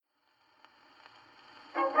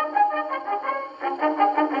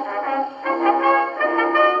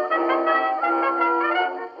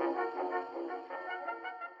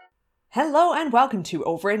and welcome to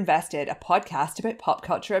Overinvested, a podcast about pop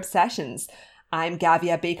culture obsessions. I'm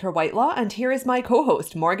Gavia Baker-Whitelaw, and here is my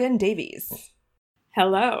co-host, Morgan Davies.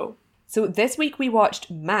 Hello. So this week we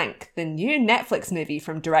watched Mank, the new Netflix movie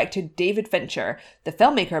from director David Fincher, the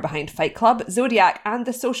filmmaker behind Fight Club, Zodiac, and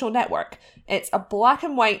The Social Network. It's a black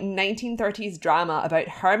and white 1930s drama about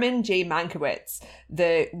Herman J. Mankiewicz,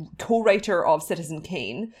 the co-writer of Citizen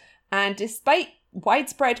Kane. And despite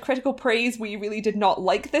widespread critical praise, we really did not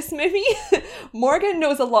like this movie. Morgan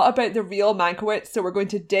knows a lot about the real Mankiewicz, so we're going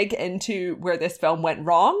to dig into where this film went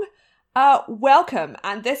wrong. Welcome,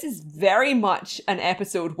 and this is very much an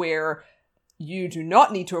episode where you do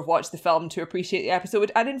not need to have watched the film to appreciate the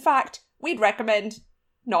episode, and in fact, we'd recommend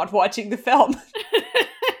not watching the film.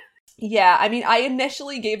 Yeah, I mean, I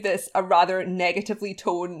initially gave this a rather negatively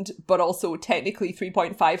toned, but also technically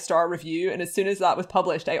 3.5-star review, and as soon as that was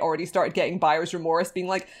published, I already started getting buyer's remorse, being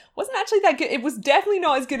like, wasn't actually that good. It was definitely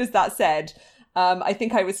not as good as that said. I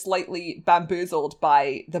think I was slightly bamboozled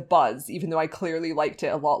by the buzz, even though I clearly liked it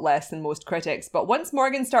a lot less than most critics. But once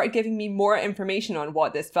Morgan started giving me more information on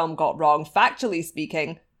what this film got wrong, factually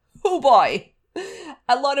speaking, oh boy,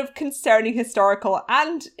 a lot of concerning historical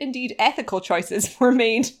and indeed ethical choices were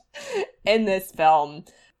made in this film.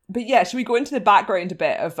 But yeah, should we go into the background a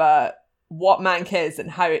bit of what Mank is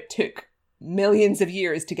and how it took millions of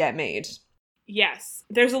years to get made? Yes,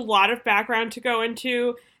 there's a lot of background to go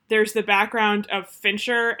into. There's the background of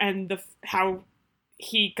Fincher and how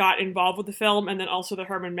he got involved with the film, and then also the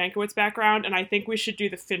Herman Mankiewicz background. And I think we should do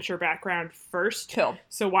the Fincher background first. Cool.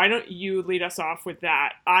 So why don't you lead us off with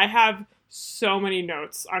that? I have so many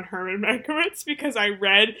notes on Herman Mankiewicz because I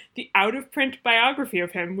read the out-of-print biography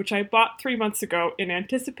of him, which I bought 3 months ago in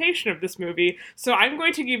anticipation of this movie. So I'm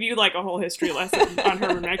going to give you like a whole history lesson on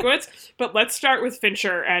Herman Mankiewicz. But let's start with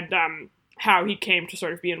Fincher and how he came to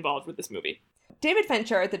sort of be involved with this movie. David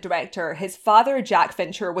Fincher, the director, his father, Jack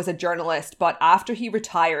Fincher, was a journalist, but after he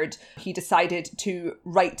retired, he decided to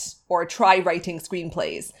write or try writing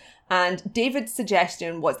screenplays. And David's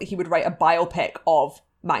suggestion was that he would write a biopic of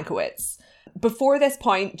Mankiewicz. Before this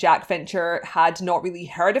point, Jack Fincher had not really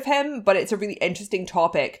heard of him, but it's a really interesting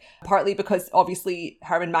topic, partly because obviously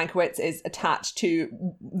Herman Mankiewicz is attached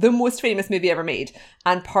to the most famous movie ever made,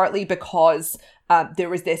 and partly because there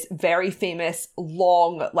was this very famous,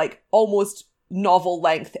 long, like almost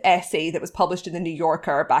novel-length essay that was published in The New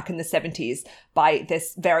Yorker back in the 70s by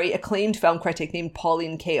this very acclaimed film critic named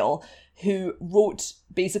Pauline Kael, who wrote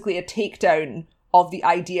basically a takedown of the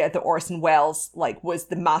idea that Orson Welles was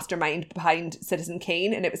the mastermind behind Citizen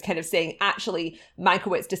Kane, and it was kind of saying actually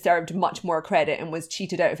Mankiewicz deserved much more credit and was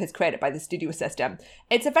cheated out of his credit by the studio system.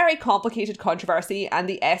 It's a very complicated controversy, and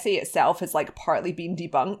the essay itself has partly been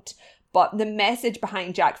debunked. But the message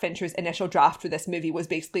behind Jack Fincher's initial draft for this movie was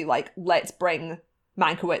basically let's bring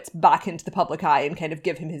Mankiewicz back into the public eye and kind of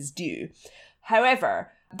give him his due.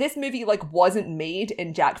 However, this movie wasn't made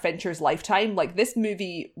in Jack Fincher's lifetime. This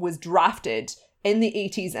movie was drafted in the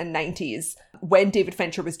 80s and 90s when David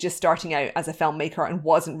Fincher was just starting out as a filmmaker and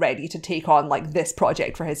wasn't ready to take on this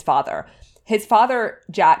project for his father. His father,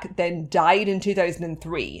 Jack, then died in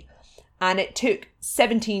 2003. And it took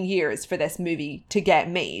 17 years for this movie to get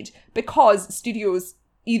made because studios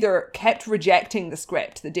either kept rejecting the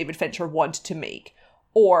script that David Fincher wanted to make,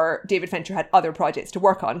 or David Fincher had other projects to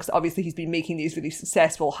work on, because obviously he's been making these really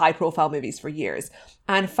successful, high-profile movies for years.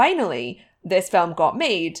 And finally, this film got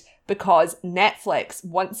made because Netflix,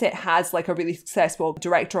 once it has a really successful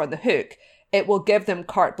director on the hook, it will give them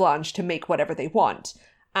carte blanche to make whatever they want.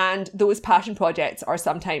 And those passion projects are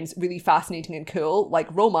sometimes really fascinating and cool, like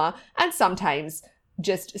Roma, and sometimes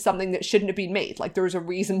just something that shouldn't have been made. There's a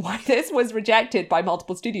reason why this was rejected by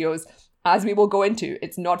multiple studios, as we will go into.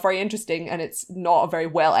 It's not very interesting, and it's not a very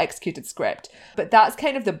well executed script. But that's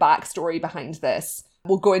kind of the backstory behind this.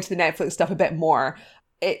 We'll go into the Netflix stuff a bit more.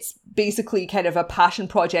 It's basically kind of a passion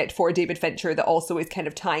project for David Fincher that also is kind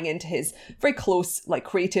of tying into his very close,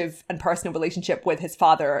 creative and personal relationship with his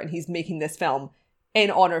father, and he's making this film in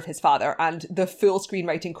honor of his father, and the full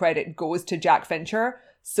screenwriting credit goes to Jack Fincher,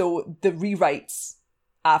 so the rewrites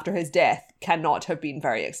after his death cannot have been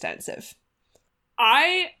very extensive.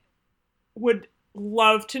 I would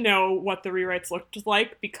love to know what the rewrites looked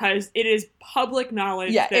like, because it is public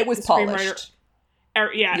knowledge that it was polished.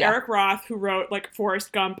 Eric Roth, who wrote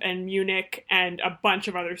Forrest Gump and Munich and a bunch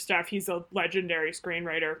of other stuff, he's a legendary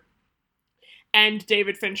screenwriter, and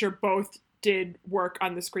David Fincher both did work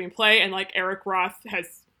on the screenplay, and Eric Roth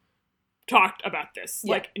has talked about this.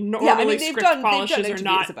 Normally script polishes are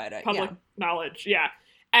not about it. Public knowledge. Yeah.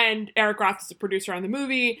 And Eric Roth is the producer on the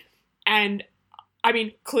movie, and I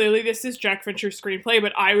mean, clearly this is Jack Fincher's screenplay,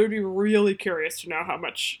 but I would be really curious to know how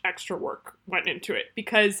much extra work went into it,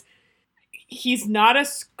 because he's not a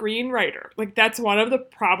screenwriter. Like, that's one of the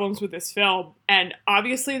problems with this film. And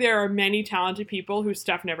obviously there are many talented people whose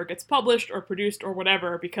stuff never gets published or produced or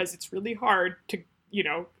whatever, because it's really hard to,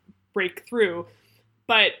 break through.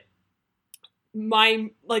 But my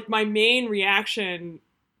main reaction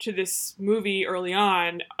to this movie early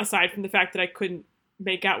on, aside from the fact that I couldn't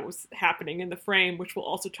make out what was happening in the frame, which we'll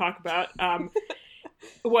also talk about,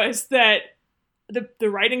 was that the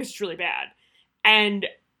writing is really bad. And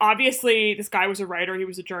obviously this guy was a writer, he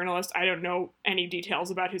was a journalist. I don't know any details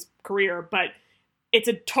about his career, but it's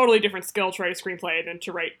a totally different skill to write a screenplay than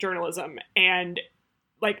to write journalism. And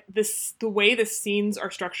like the way the scenes are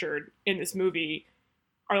structured in this movie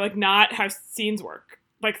are like not how scenes work.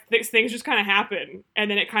 Like things just kind of happen, and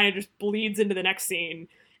then it kind of just bleeds into the next scene,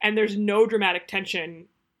 and there's no dramatic tension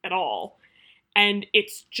at all. And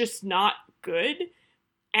it's just not good.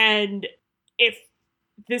 And if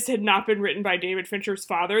this had not been written by David Fincher's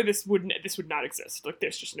father, this would not exist. Like,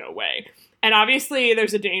 there's just no way. And obviously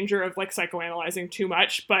there's a danger of like psychoanalyzing too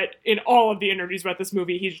much, but in all of the interviews about this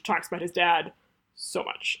movie, he just talks about his dad so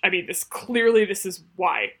much. I mean, this is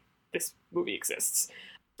why this movie exists.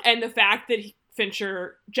 And the fact that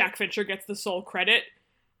Jack Fincher gets the sole credit,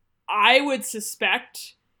 I would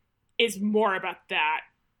suspect is more about that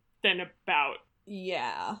than about,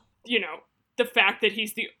 the fact that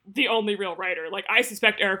he's the only real writer. Like, I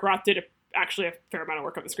suspect Eric Roth did actually a fair amount of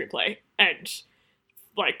work on the screenplay, and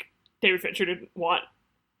like David Fincher didn't want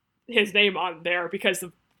his name on there because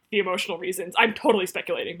of the emotional reasons. I'm totally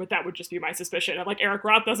speculating, but that would just be my suspicion. And like, Eric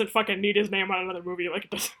Roth doesn't fucking need his name on another movie. Like,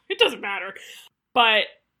 it doesn't matter. But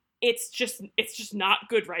it's just not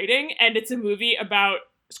good writing, and it's a movie about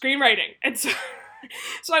screenwriting. And so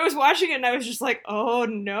I was watching it and I was just like, oh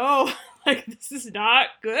no, like, this is not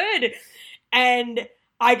good. And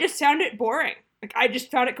I just found it boring. Like, I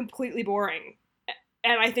just found it completely boring.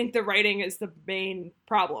 And I think the writing is the main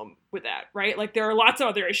problem with that, right? Like, there are lots of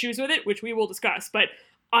other issues with it, which we will discuss. But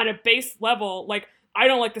on a base level, like, I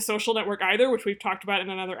don't like The Social Network either, which we've talked about in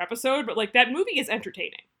another episode. But, like, that movie is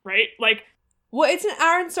entertaining, right? Like, well, it's an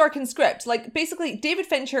Aaron Sorkin script. Like, basically, David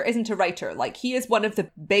Fincher isn't a writer. Like, he is one of the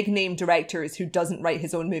big name directors who doesn't write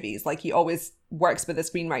his own movies. Like, he always works with a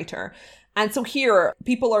screenwriter. And so here,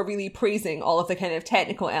 people are really praising all of the kind of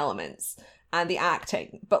technical elements and the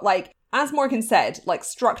acting. But like, as Morgan said, like,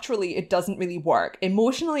 structurally, it doesn't really work.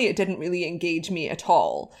 Emotionally, it didn't really engage me at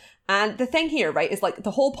all. And the thing here, right, is like,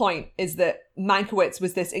 the whole point is that Mankiewicz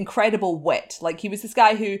was this incredible wit. Like, he was this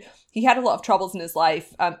guy who, he had a lot of troubles in his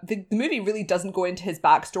life. The movie really doesn't go into his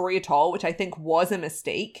backstory at all, which I think was a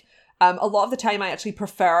mistake. A lot of the time, I actually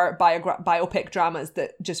prefer biopic dramas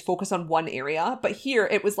that just focus on one area. But here,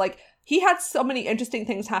 it was like, he had so many interesting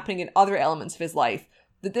things happening in other elements of his life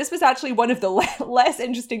that this was actually one of the less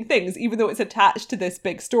interesting things, even though it's attached to this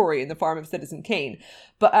big story in the form of Citizen Kane.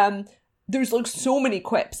 But there's like so many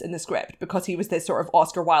quips in the script because he was this sort of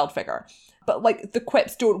Oscar Wilde figure. But like, the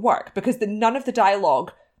quips don't work because none of the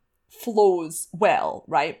dialogue flows well,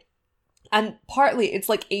 right? And partly it's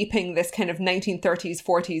like aping this kind of 1930s,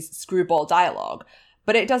 40s screwball dialogue.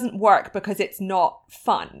 But it doesn't work because it's not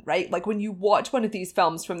fun, right? Like, when you watch one of these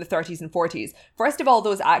films from the 30s and 40s, first of all,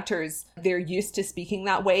 those actors, they're used to speaking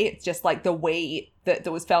that way. It's just like the way that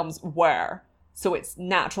those films were. So it's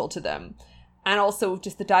natural to them. And also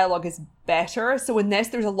just the dialogue is better. So in this,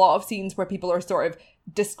 there's a lot of scenes where people are sort of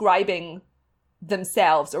describing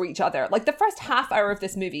themselves or each other. Like, the first half hour of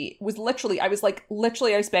this movie was I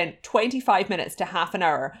spent 25 minutes to half an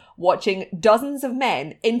hour watching dozens of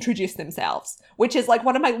men introduce themselves, which is like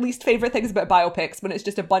one of my least favorite things about biopics, when it's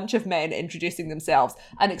just a bunch of men introducing themselves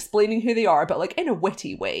and explaining who they are, but like in a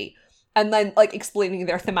witty way. And then like explaining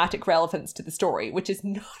their thematic relevance to the story, which is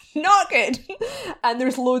not good. And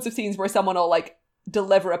there's loads of scenes where someone will like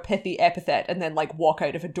deliver a pithy epithet and then like walk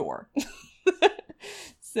out of a door.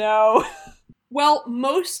 So... Well,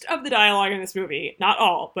 most of the dialogue in this movie, not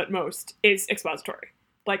all, but most, is expository.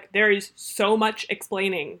 Like, there is so much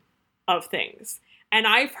explaining of things. And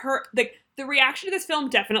I've heard, like, the reaction to this film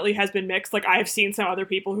definitely has been mixed. Like, I've seen some other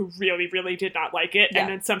people who really, really did not like it, and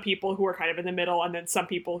then some people who are kind of in the middle, and then some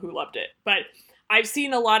people who loved it. But I've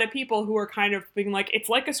seen a lot of people who are kind of being like, it's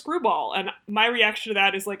like a screwball. And my reaction to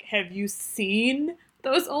that is like, have you seen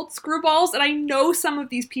those old screwballs? And I know some of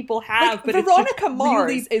these people have, like, but Veronica it's Mars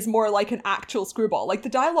really... is more like an actual screwball. Like, the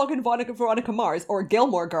dialogue in Veronica Mars or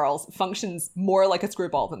Gilmore Girls functions more like a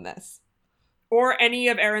screwball than this. Or any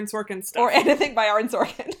of Aaron Sorkin's stuff. Or anything by Aaron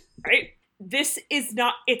Sorkin. Right? This is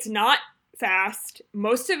not, it's not fast.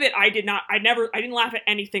 Most of it I didn't laugh at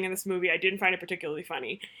anything in this movie. I didn't find it particularly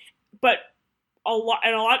funny. But a lot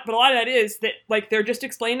of that is that, like, they're just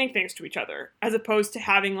explaining things to each other as opposed to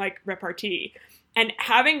having, like, repartee. And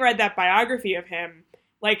having read that biography of him,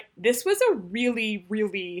 like, this was a really,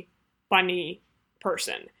 really funny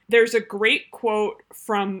person. There's a great quote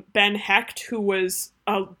from Ben Hecht, who was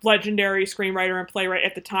a legendary screenwriter and playwright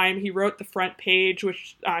at the time. He wrote The Front Page,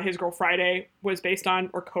 which His Girl Friday was based on,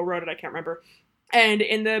 or co-wrote it, I can't remember. And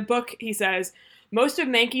in the book, he says, most of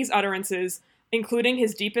Mankey's utterances, including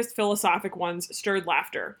his deepest philosophic ones, stirred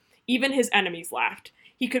laughter. Even his enemies laughed.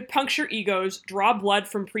 He could puncture egos, draw blood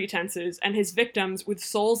from pretenses, and his victims, with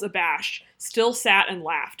souls abashed, still sat and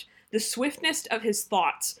laughed. The swiftness of his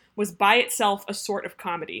thoughts was by itself a sort of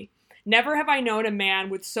comedy. Never have I known a man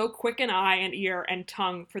with so quick an eye and ear and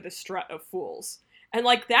tongue for the strut of fools. And,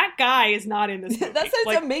 like, that guy is not in this movie. That sounds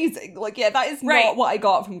like, amazing. Like, yeah, that is not what I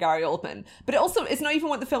got from Gary Oldman. But it's not even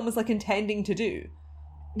what the film was, like, intending to do.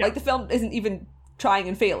 No. Like, the film isn't even trying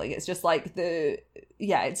and failing. It's just, like,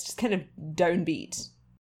 it's just kind of downbeat.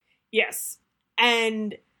 Yes.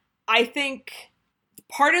 And I think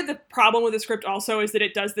part of the problem with the script also is that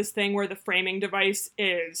it does this thing where the framing device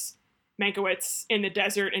is Mankiewicz in the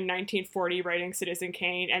desert in 1940 writing Citizen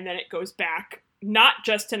Kane, and then it goes back not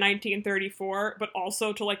just to 1934, but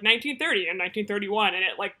also to, like, 1930 and 1931, and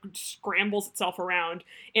it, like, scrambles itself around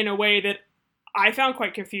in a way that I found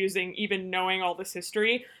quite confusing, even knowing all this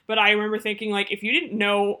history. But I remember thinking, like, if you didn't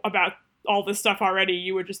know about all this stuff already,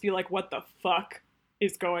 you would just be like, what the fuck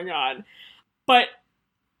is going on? But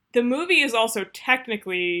the movie is also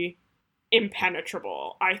technically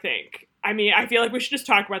impenetrable, I think. I mean, I feel like we should just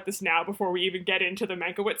talk about this now before we even get into the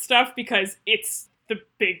Mankiewicz stuff, because it's the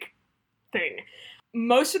big thing.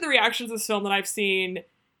 Most of the reactions to this film that I've seen,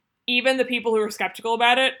 even the people who are skeptical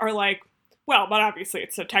about it, are like, well, but obviously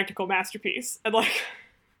it's a technical masterpiece. And, like...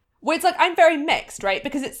 Well, it's like, I'm very mixed, right?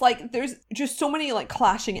 Because it's like, there's just so many, like,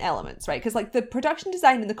 clashing elements, right? Because, like, the production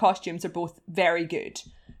design and the costumes are both very good.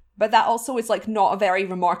 But that also is, like, not a very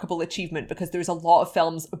remarkable achievement, because there's a lot of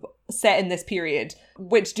films set in this period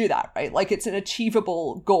which do that, right? Like, it's an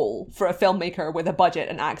achievable goal for a filmmaker with a budget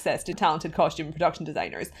and access to talented costume and production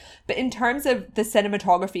designers. But in terms of the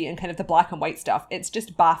cinematography and kind of the black and white stuff, it's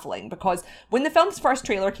just baffling, because when the film's first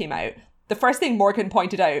trailer came out, the first thing Morgan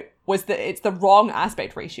pointed out was that it's the wrong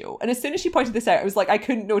aspect ratio. And as soon as she pointed this out, I was like, I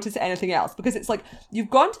couldn't notice anything else, because it's like, you've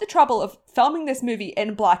gone to the trouble of filming this movie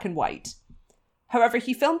in black and white. However,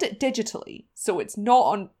 he filmed it digitally, so it's not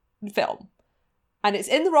on film. And it's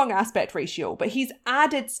in the wrong aspect ratio, but he's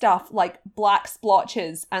added stuff like black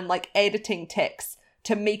splotches and, like, editing ticks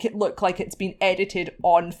to make it look like it's been edited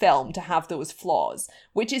on film to have those flaws,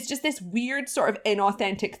 which is just this weird sort of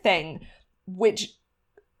inauthentic thing, which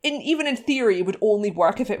even in theory would only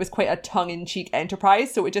work if it was quite a tongue-in-cheek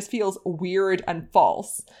enterprise, so it just feels weird and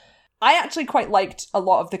false. I actually quite liked a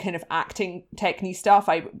lot of the kind of acting technique stuff.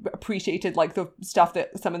 I appreciated, like, the stuff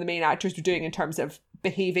that some of the main actors were doing in terms of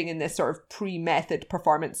behaving in this sort of pre-method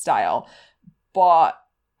performance style. But,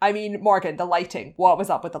 I mean, Morgan, the lighting. What was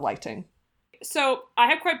up with the lighting? So, I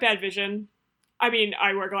have quite bad vision. I mean,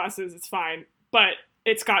 I wear glasses, it's fine. But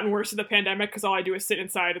it's gotten worse in the pandemic because all I do is sit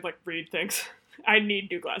inside and, like, read things. I need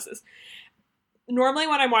new glasses. Normally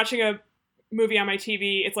when I'm watching a movie on my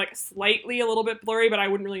TV, it's, like, slightly a little bit blurry, but I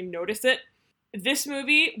wouldn't really notice it. This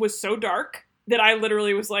movie was so dark that I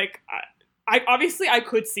literally was like, I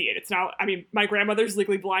could see it. It's not, I mean, my grandmother's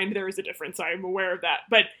legally blind. There is a difference. I'm aware of that.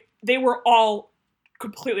 But they were all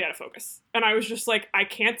completely out of focus. And I was just like, I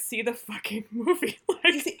can't see the fucking movie.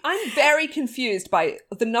 Like, you see, I'm very confused by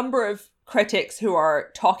the number of critics who are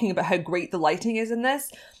talking about how great the lighting is in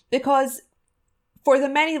this, because for the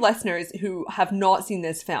many listeners who have not seen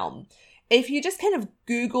this film, if you just kind of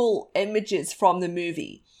Google images from the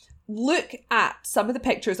movie, look at some of the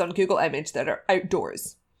pictures on Google Image that are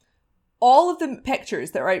outdoors. All of the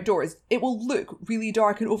pictures that are outdoors, it will look really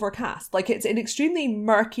dark and overcast. Like, it's an extremely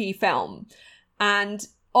murky film. And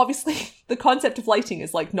obviously the concept of lighting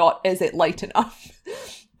is, like, not, is it light enough?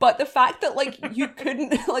 But the fact that, like, you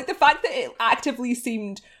couldn't, like, the fact that it actively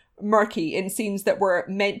seemed murky in scenes that were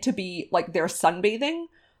meant to be, like, they're sunbathing,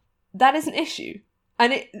 that is an issue.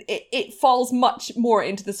 And it falls much more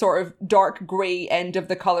into the sort of dark grey end of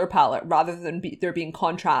the colour palette rather than there being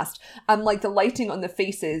contrast. And, like, the lighting on the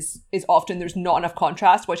faces is often, there's not enough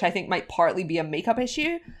contrast, which I think might partly be a makeup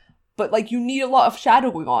issue. But, like, you need a lot of shadow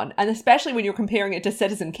going on. And especially when you're comparing it to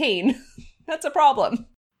Citizen Kane, that's a problem.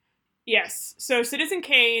 Yes. So Citizen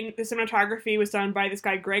Kane, the cinematography was done by this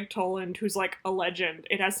guy, Greg Toland, who's like a legend.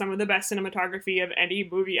 It has some of the best cinematography of any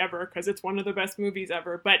movie ever because it's one of the best movies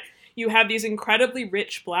ever. But you have these incredibly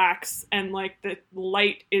rich blacks and like the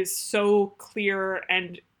light is so clear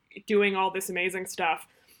and doing all this amazing stuff.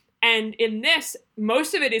 And in this,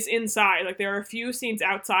 most of it is inside. Like there are a few scenes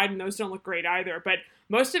outside and those don't look great either. But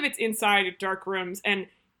most of it's inside dark rooms. And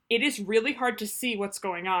it is really hard to see what's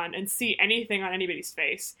going on and see anything on anybody's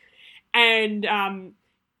face. And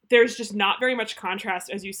there's just not very much contrast,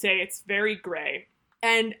 as you say. It's very gray.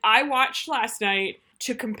 And I watched last night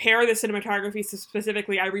to compare the cinematography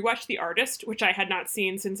specifically. I rewatched The Artist, which I had not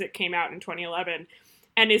seen since it came out in 2011,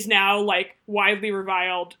 and is now like widely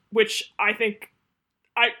reviled. Which I think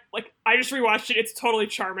I just rewatched it. It's totally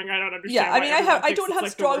charming. I don't understand. Yeah, I mean, I don't have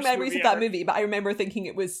like strong memories of that movie, but I remember thinking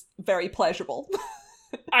it was very pleasurable.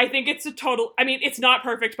 I think it's it's not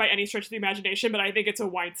perfect by any stretch of the imagination, but I think it's a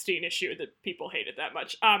Weinstein issue that people hate it that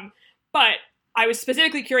much. But I was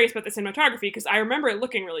specifically curious about the cinematography because I remember it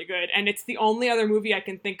looking really good, and it's the only other movie I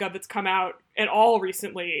can think of that's come out at all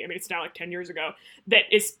recently. I mean, it's now like 10 years ago, that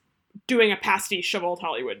is doing a pastiche of old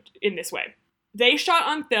Hollywood in this way. They shot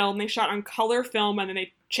on film, they shot on color film, and then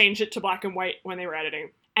they changed it to black and white when they were editing.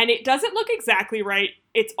 And it doesn't look exactly right.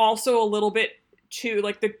 It's also a little bit too,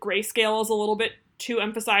 like the grayscale is a little bit too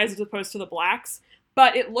emphasized as opposed to the blacks,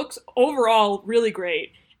 but it looks overall really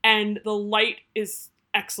great, and the light is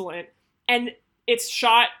excellent, and it's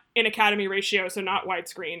shot in Academy ratio, so not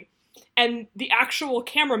widescreen, and the actual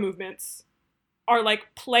camera movements are like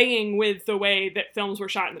playing with the way that films were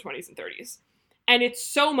shot in the 20s and 30s, and it's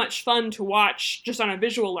so much fun to watch just on a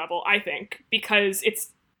visual level, I think, because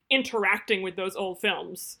it's interacting with those old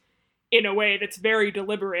films in a way that's very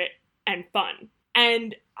deliberate and fun.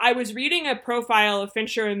 And I was reading a profile of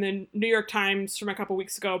Fincher in the New York Times from a couple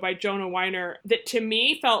weeks ago by Jonah Weiner that to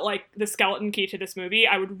me felt like the skeleton key to this movie.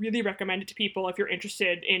 I would really recommend it to people if you're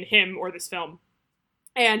interested in him or this film.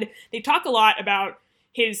 And they talk a lot about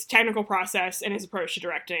his technical process and his approach to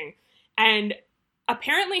directing. And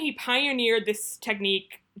apparently he pioneered this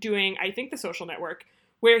technique doing, I think, The Social Network,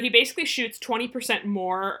 where he basically shoots 20%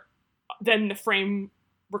 more than the frame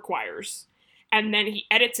requires. And then he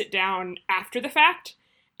edits it down after the fact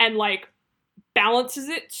and like balances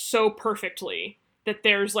it so perfectly that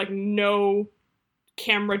there's like no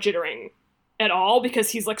camera jittering at all because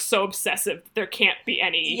he's like so obsessive there can't be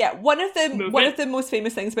any one of the most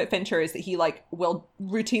famous things about Fincher is that he like will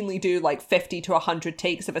routinely do like 50 to 100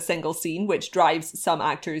 takes of a single scene, which drives some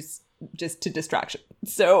actors just to distraction.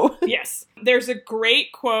 So yes, there's a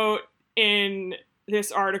great quote in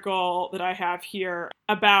this article that I have here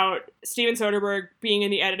about Steven Soderbergh being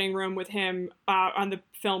in the editing room with him on the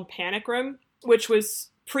film Panic Room, which was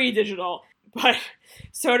pre-digital. But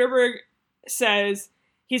Soderbergh says,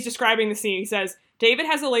 he's describing the scene, he says, David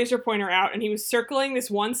has a laser pointer out and he was circling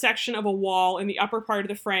this one section of a wall in the upper part of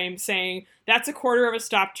the frame saying, "That's a quarter of a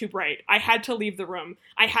stop too bright. I had to leave the room.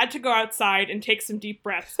 I had to go outside and take some deep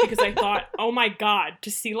breaths because I thought, oh my God,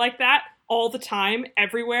 to see like that all the time,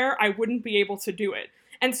 everywhere, I wouldn't be able to do it."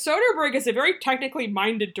 And Soderbergh is a very technically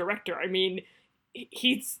minded director. I mean,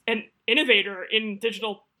 he's an innovator in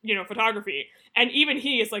digital, photography. And even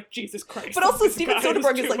he is like, Jesus Christ. But also Steven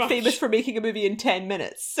Soderbergh is like famous for making a movie in 10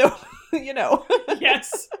 minutes. So,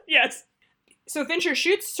 Yes. So Fincher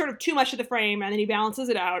shoots sort of too much of the frame and then he balances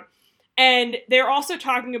it out. And they're also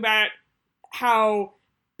talking about how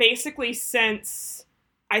basically since,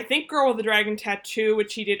 I think, Girl with the Dragon Tattoo,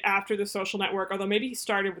 which he did after The Social Network, although maybe he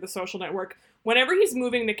started with The Social Network, whenever he's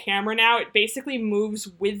moving the camera now, it basically moves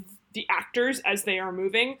with the actors as they are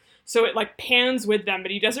moving. So it like pans with them,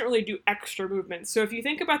 but he doesn't really do extra movements. So if you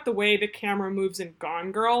think about the way the camera moves in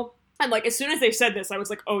Gone Girl, and like as soon as they said this, I was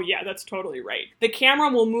like, oh yeah, that's totally right. The camera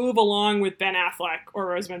will move along with Ben Affleck or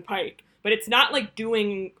Rosamund Pike, but it's not like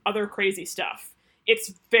doing other crazy stuff.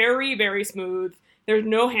 It's very, very smooth. There's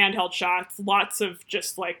no handheld shots, lots of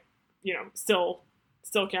just like, still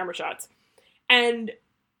camera shots. And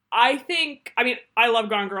I love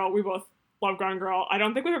Gone Girl. We both love Gone Girl. I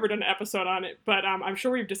don't think we've ever done an episode on it, but I'm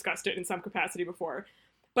sure we've discussed it in some capacity before.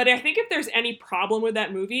 But I think if there's any problem with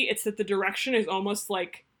that movie, it's that the direction is almost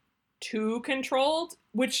like too controlled,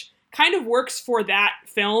 which kind of works for that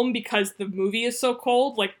film because the movie is so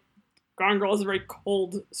cold. Like, Gone Girl is a very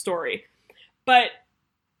cold story. But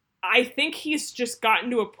I think he's just gotten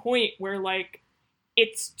to a point where, like,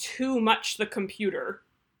 it's too much the computer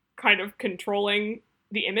kind of controlling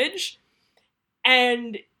the image.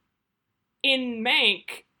 And in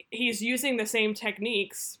Mank, he's using the same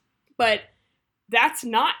techniques, but that's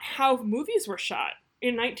not how movies were shot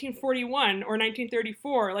in 1941 or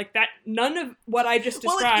 1934. Like that, none of what I just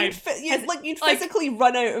described. You'd physically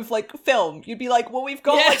run out of like film. You'd be like, well, we've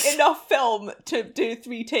got like enough film to do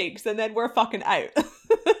 3 takes, and then we're fucking out.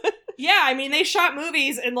 Yeah, I mean, they shot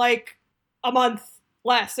movies in like a month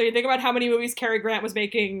less. So you think about how many movies Cary Grant was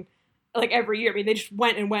making like every year. I mean, they just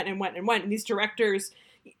went and went and went and went. And these directors,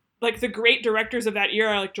 like the great directors of that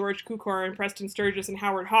era, like George Cukor and Preston Sturges and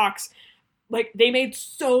Howard Hawks, like they made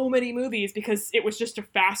so many movies because it was just a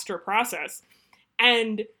faster process.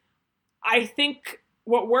 And I think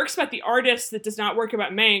what works about The Artist that does not work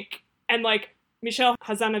about Mank, and like Michel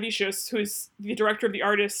Hazanavicius, who's the director of The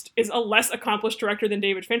Artist, is a less accomplished director than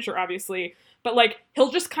David Fincher, obviously. But, like,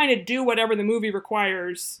 he'll just kind of do whatever the movie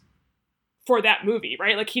requires for that movie,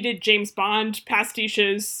 right? Like, he did James Bond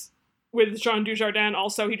pastiches with Jean Dujardin.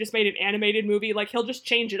 Also, he just made an animated movie. Like, he'll just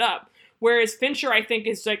change it up. Whereas Fincher, I think,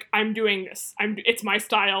 is like, I'm doing this. It's my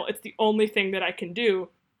style. It's the only thing that I can do.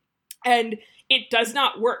 And it does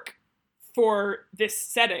not work for this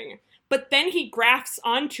setting. But then he grafts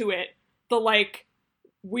onto it the, like,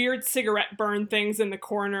 weird cigarette burn things in the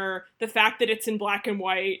corner, the fact that it's in black and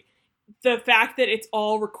white, the fact that it's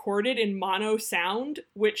all recorded in mono sound,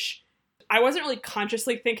 which I wasn't really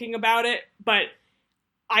consciously thinking about it, but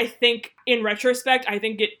I think in retrospect, I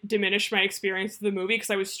think it diminished my experience of the movie because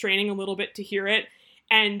I was straining a little bit to hear it.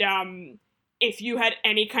 And if you had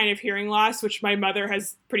any kind of hearing loss, which my mother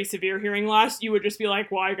has pretty severe hearing loss, you would just be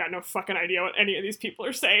like, well, I got no fucking idea what any of these people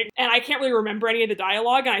are saying. And I can't really remember any of the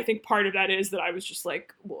dialogue. And I think part of that is that I was just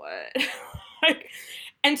like, what?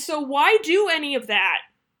 And so why do any of that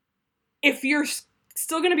if you're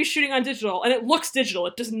still going to be shooting on digital? And it looks digital.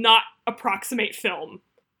 It does not approximate film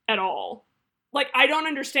at all. Like, I don't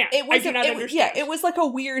understand. I do not understand. Yeah, it was like a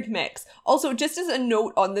weird mix. Also, just as a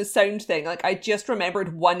note on the sound thing, like, I just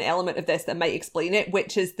remembered one element of this that might explain it,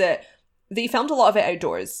 which is that they filmed a lot of it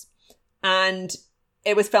outdoors. And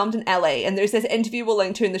it was filmed in LA. And there's this interview we'll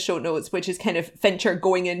link to in the show notes, which is kind of Fincher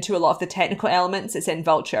going into a lot of the technical elements. It's in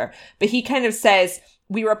Vulture. But he kind of says,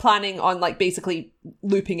 we were planning on, like, basically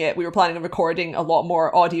looping it. We were planning on recording a lot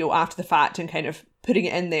more audio after the fact and kind of putting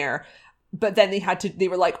it in there. But then they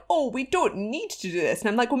were like, oh, we don't need to do this. And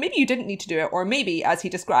I'm like, well, maybe you didn't need to do it. Or maybe, as he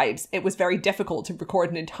describes, it was very difficult to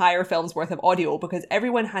record an entire film's worth of audio because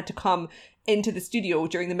everyone had to come into the studio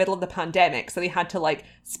during the middle of the pandemic. So they had to, like,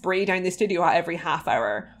 spray down the studio at every half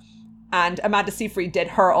hour. And Amanda Seyfried did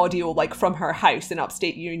her audio, like, from her house in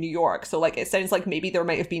upstate New York. So, like, it sounds like maybe there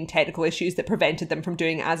might have been technical issues that prevented them from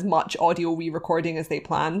doing as much audio re-recording as they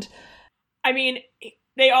planned. I mean,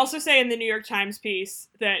 they also say in the New York Times piece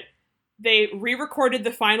that they re-recorded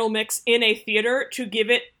the final mix in a theater to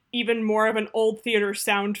give it even more of an old theater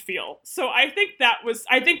sound feel. So I think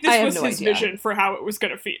this was his vision for how it was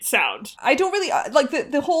going to sound. I don't really, like,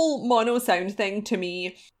 the whole mono sound thing to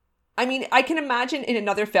me, I mean, I can imagine in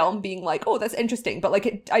another film being like, oh, that's interesting, but,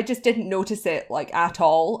 like, I just didn't notice it, like, at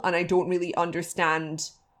all, and I don't really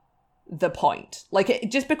understand the point. Like,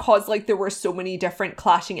 just because, like, there were so many different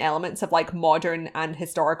clashing elements of, like, modern and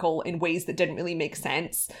historical in ways that didn't really make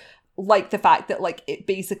sense. Like the fact that, like, it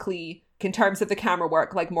basically, in terms of the camera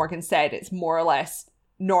work, like Morgan said, it's more or less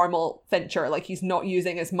normal Fincher. Like, he's not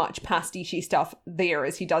using as much pastiche stuff there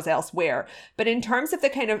as he does elsewhere. But in terms of the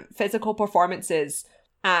kind of physical performances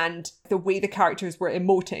and the way the characters were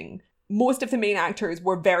emoting, most of the main actors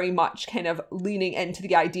were very much kind of leaning into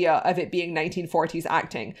the idea of it being 1940s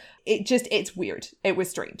acting. It's weird. It was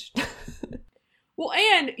strange. Well,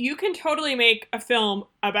 and you can totally make a film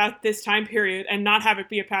about this time period and not have it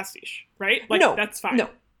be a pastiche, right? Like, no, that's fine. No.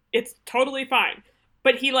 It's totally fine.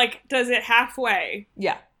 But he, like, does it halfway.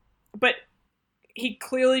 Yeah. But he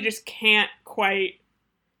clearly just can't quite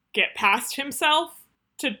get past himself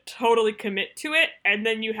to totally commit to it. And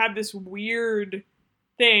then you have this weird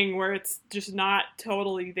thing where it's just not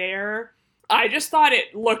totally there. I just thought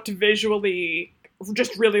it looked visually,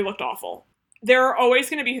 just really looked awful. There are always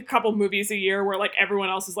going to be a couple movies a year where, like,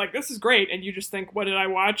 everyone else is like, this is great. And you just think, what did I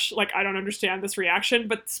watch? Like, I don't understand this reaction.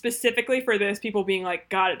 But specifically for this, people being like,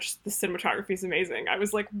 God, the cinematography is amazing. I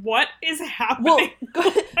was like, what is happening?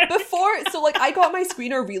 Well, so, like, I got my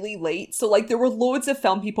screener really late. So, like, there were loads of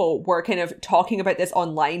film people were kind of talking about this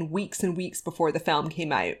online weeks and weeks before the film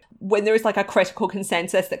came out. When there's, like, a critical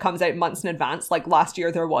consensus that comes out months in advance, like last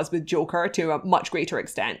year there was with Joker to a much greater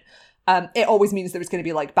extent. It always means there's going to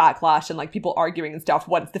be, like, backlash and, like, people arguing and stuff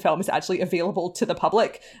once the film is actually available to the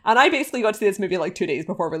public. And I basically got to see this movie, like, 2 days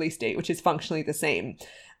before release date, which is functionally the same.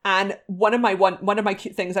 And one of my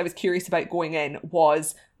things I was curious about going in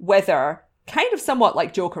was whether, kind of somewhat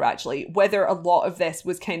like Joker actually, whether a lot of this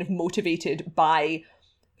was kind of motivated by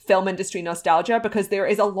film industry nostalgia, because there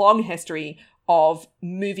is a long history of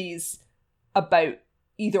movies about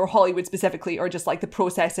either Hollywood specifically or just like the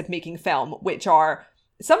process of making film, which are,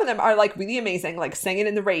 some of them are like really amazing, like Singing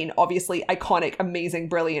in the Rain, obviously iconic, amazing,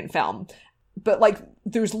 brilliant film. But like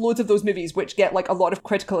there's loads of those movies which get like a lot of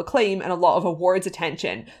critical acclaim and a lot of awards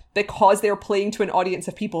attention because they're playing to an audience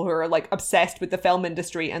of people who are like obsessed with the film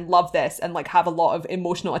industry and love this and like have a lot of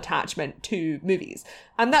emotional attachment to movies.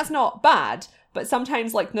 And that's not bad, but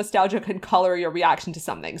sometimes like nostalgia can color your reaction to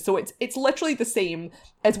something. So it's literally the same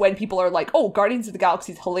as when people are like, oh, Guardians of the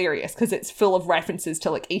Galaxy is hilarious because it's full of references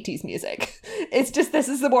to like 80s music. It's just, this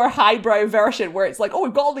is the more highbrow version where it's like, oh,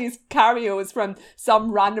 we've got all these cameos from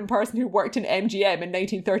some random person who worked in MGM in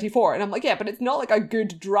 1934. And I'm like, yeah, but it's not like a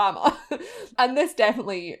good drama. And this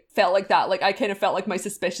definitely felt like that. Like I kind of felt like my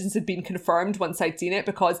suspicions had been confirmed once I'd seen it,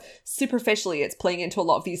 because superficially it's playing into a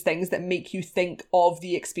lot of these things that make you think of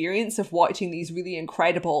the experience of watching these really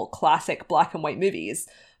incredible classic black and white movies.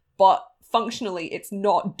 But functionally, it's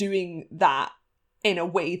not doing that in a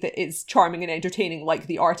way that is charming and entertaining like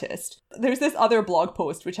The Artist. There's this other blog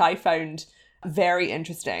post which I found very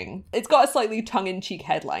interesting. It's got a slightly tongue-in-cheek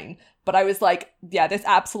headline, but I was like, yeah, this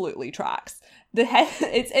absolutely tracks.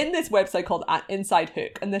 It's in this website called Inside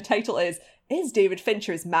Hook, and the title is David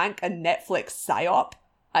Fincher's Mank a Netflix psyop?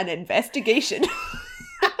 An investigation.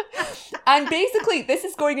 And basically, this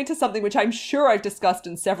is going into something which I'm sure I've discussed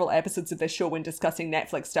in several episodes of this show when discussing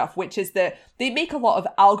Netflix stuff, which is that they make a lot of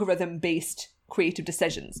algorithm-based creative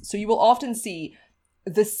decisions. So you will often see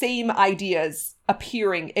the same ideas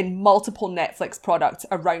appearing in multiple Netflix products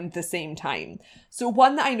around the same time. So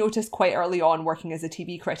one that I noticed quite early on working as a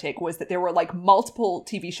TV critic was that there were like multiple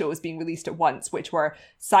TV shows being released at once, which were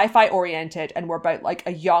sci-fi oriented and were about like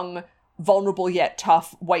a young, vulnerable yet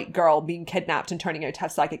tough white girl being kidnapped and turning out to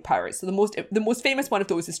have psychic powers. So the most famous one of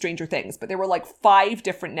those is Stranger Things, but there were like 5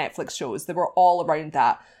 different Netflix shows that were all around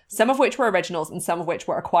that. Some of which were originals and some of which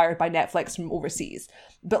were acquired by Netflix from overseas.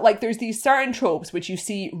 But like there's these certain tropes which you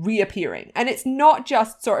see reappearing. And it's not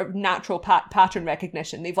just sort of natural pattern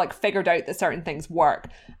recognition. They've like figured out that certain things work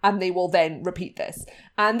and they will then repeat this.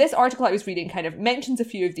 And this article I was reading kind of mentions a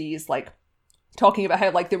few of these, like talking about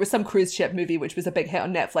how like there was some cruise ship movie which was a big hit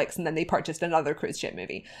on Netflix and then they purchased another cruise ship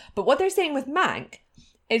movie. But what they're saying with Mank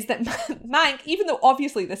is that Mank, even though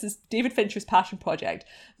obviously this is David Fincher's passion project,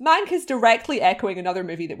 Mank is directly echoing another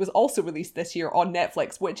movie that was also released this year on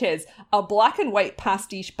Netflix, which is a black and white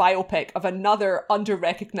pastiche biopic of another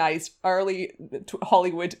under-recognized early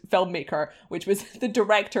Hollywood filmmaker, which was the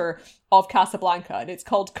director of Casablanca, and it's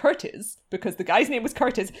called Curtis, because the guy's name was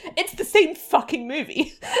Curtis. It's the same fucking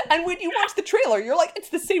movie. And when you watch the trailer, you're like, it's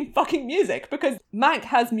the same fucking music, because Mank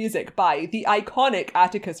has music by the iconic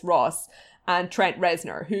Atticus Ross and Trent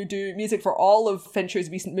Reznor, who do music for all of Fincher's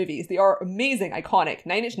recent movies. They are amazing, iconic.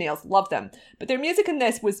 Nine Inch Nails, love them. But their music in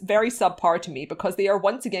this was very subpar to me because they are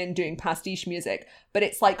once again doing pastiche music, but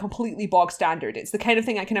it's like completely bog standard. It's the kind of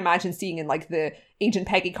thing I can imagine seeing in like the Agent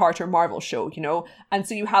Peggy Carter Marvel show, you know? And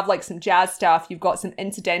so you have like some jazz stuff, you've got some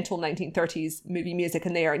incidental 1930s movie music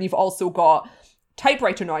in there, and you've also got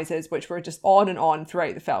typewriter noises, which were just on and on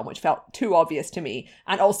throughout the film, which felt too obvious to me,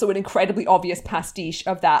 and also an incredibly obvious pastiche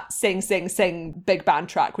of that sing, sing, sing big band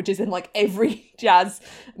track, which is in like every jazz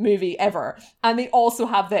movie ever. And they also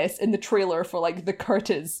have this in the trailer for like the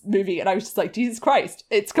Curtis movie, and I was just like, Jesus Christ,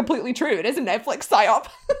 it's completely true. It is a Netflix psyop.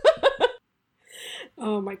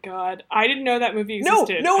 Oh my god, I didn't know that movie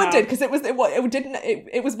existed. No one did, because it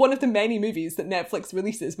was one of the many movies that Netflix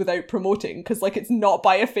releases without promoting, because like it's not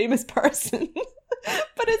by a famous person,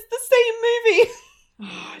 but it's the same movie.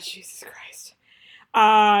 Oh, Jesus Christ.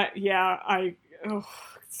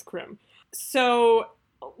 It's grim. So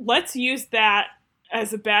let's use that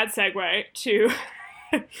as a bad segue to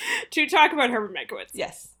talk about Herbert Mankiewicz.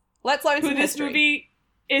 Yes, let's learn some history. Who this movie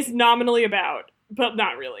is nominally about, but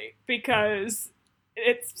not really, because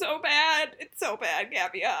it's so bad. It's so bad,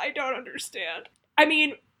 Gabby. I don't understand. I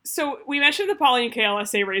mean, so we mentioned the Pauline Kael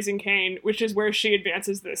essay, Raising Cain, which is where she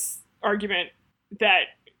advances this argument that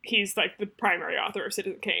he's like the primary author of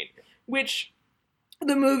Citizen Kane, which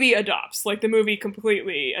the movie adopts. Like the movie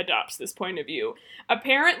completely adopts this point of view.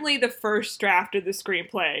 Apparently the first draft of the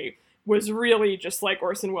screenplay was really just like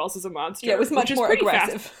Orson Welles is a monster. Yeah, it was much more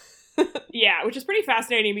aggressive. Yeah, which is pretty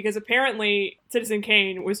fascinating because apparently Citizen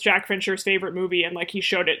Kane was Jack Fincher's favorite movie, and like he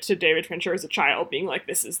showed it to David Fincher as a child, being like,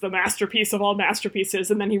 this is the masterpiece of all masterpieces,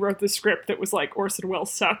 and then he wrote the script that was like, Orson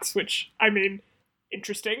Welles sucks, which, I mean,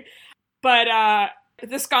 interesting. But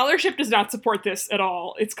the scholarship does not support this at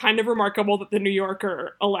all. It's kind of remarkable that the New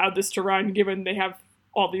Yorker allowed this to run, given they have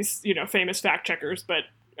all these, you know, famous fact checkers, but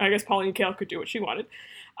I guess Pauline Kael could do what she wanted.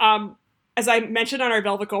 As I mentioned on our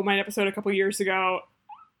Velvet Goldmine episode a couple years ago,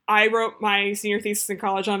 I wrote my senior thesis in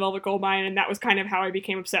college on Velvet Goldmine, and that was kind of how I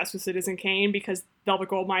became obsessed with Citizen Kane, because Velvet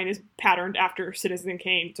Goldmine is patterned after Citizen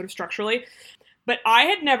Kane sort of structurally. But I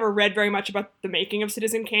had never read very much about the making of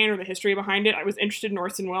Citizen Kane or the history behind it. I was interested in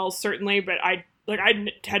Orson Welles, certainly, but I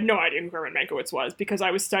had no idea who Herman Mankiewicz was, because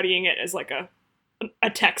I was studying it as like a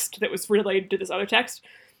text that was related to this other text.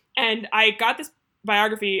 And I got this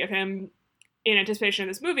biography of him in anticipation of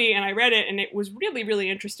this movie, and I read it, and it was really, really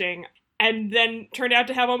interesting, and then turned out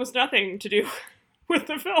to have almost nothing to do with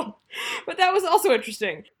the film. But that was also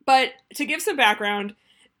interesting. But to give some background,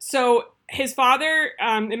 so his father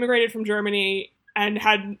immigrated from Germany and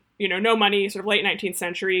had, no money, sort of late 19th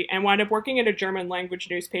century, and wound up working at a German language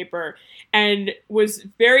newspaper, and was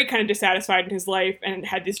very kind of dissatisfied in his life and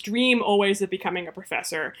had this dream always of becoming a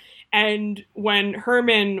professor. And when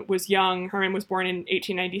Herman was young, Herman was born in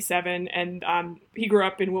 1897, and he grew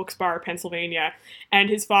up in Wilkes-Barre, Pennsylvania, and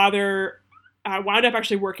his father wound up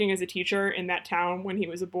actually working as a teacher in that town when he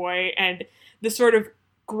was a boy. And the sort of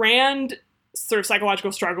grand sort of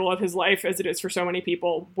psychological struggle of his life, as it is for so many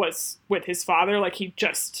people, was with his father. Like, he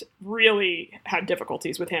just really had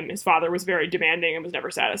difficulties with him. His father was very demanding and was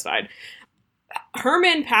never satisfied.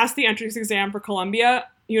 Herman passed the entrance exam for Columbia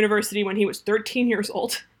University when he was 13 years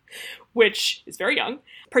old, which is very young,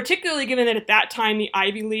 particularly given that at that time the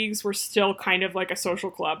Ivy Leagues were still kind of like a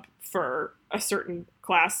social club for a certain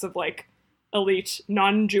class of like elite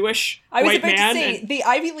non-Jewish white man. I was about to say, the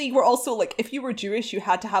Ivy League were also like, if you were Jewish, you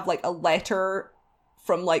had to have like a letter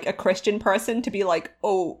from like a Christian person to be like,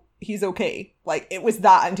 oh, he's okay. Like, it was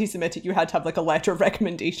that anti-Semitic. You had to have like a letter of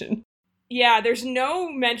recommendation. Yeah, there's no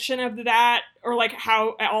mention of that or like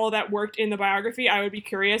how all of that worked in the biography. I would be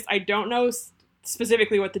curious. I don't know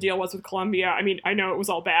specifically what the deal was with Columbia. I mean, I know it was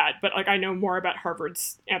all bad, but like I know more about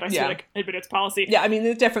Harvard's anti-Semitic admittance policy. Yeah, I mean,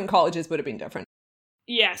 the different colleges would have been different.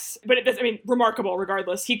 Yes, but remarkable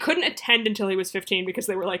regardless. He couldn't attend until he was 15 because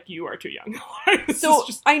they were like, you are too young. So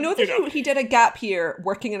I know that he did a gap year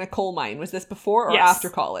working in a coal mine. Was this before or after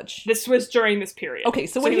college? This was during this period. Okay,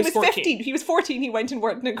 so when he was 15, he was 14, he went and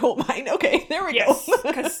worked in a coal mine. Okay, there we go.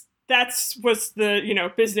 Because that was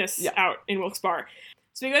the, business out in Wilkes-Barre.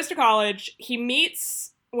 So he goes to college. He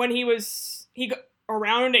meets when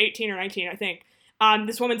around 18 or 19, I think.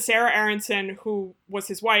 This woman, Sarah Aronson, who was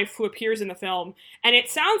his wife, who appears in the film. And it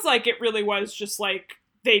sounds like it really was just like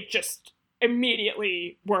they just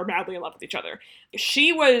immediately were madly in love with each other.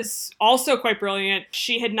 She was also quite brilliant.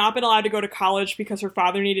 She had not been allowed to go to college because her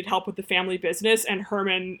father needed help with the family business, and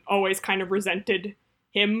Herman always kind of resented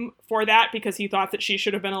him for that because he thought that she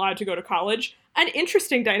should have been allowed to go to college. An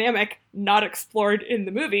interesting dynamic not explored in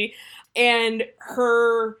the movie. And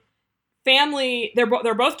her family, they're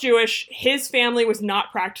both Jewish. His family was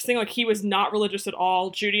not practicing, like he was not religious at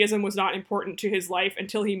all. Judaism was not important to his life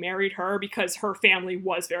until he married her because her family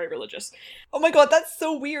was very religious. Oh my god, that's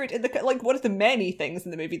so weird. And one of the many things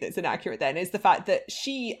in the movie that's inaccurate then is the fact that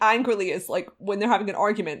she angrily is like, when they're having an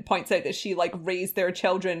argument, points out that she like raised their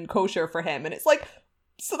children kosher for him, and it's like,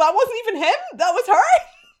 so that wasn't even him? That was her?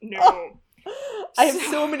 No. Oh. I have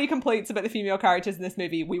so many complaints about the female characters in this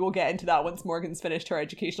movie. We will get into that once Morgan's finished her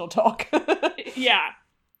educational talk. Yeah.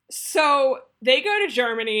 So they go to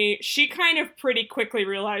Germany. She kind of pretty quickly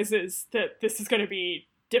realizes that this is going to be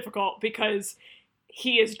difficult because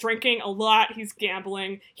he is drinking a lot. He's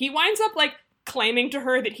gambling. He winds up like claiming to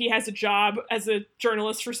her that he has a job as a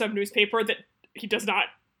journalist for some newspaper that he does not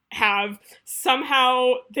have.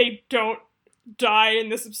 Somehow they don't die in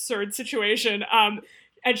this absurd situation.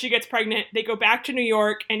 And she gets pregnant. They go back to New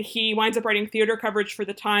York, and he winds up writing theater coverage for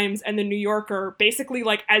the Times and the New Yorker, basically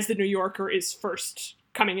like as the New Yorker is first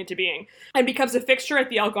coming into being, and becomes a fixture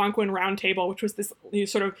at the Algonquin Round Table, which was this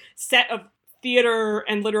sort of set of theater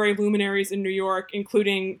and literary luminaries in New York,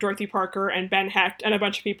 including Dorothy Parker and Ben Hecht and a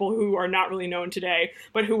bunch of people who are not really known today,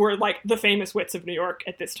 but who were like the famous wits of New York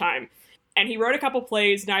at this time. And he wrote a couple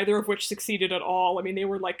plays, neither of which succeeded at all. I mean, they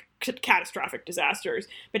were like catastrophic disasters.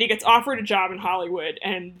 But he gets offered a job in Hollywood,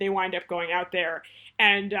 and they wind up going out there.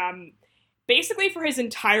 And basically for his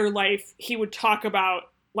entire life, he would talk about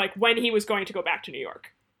like when he was going to go back to New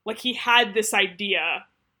York. Like he had this idea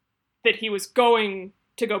that he was going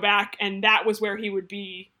to go back, and that was where he would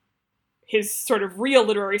be his sort of real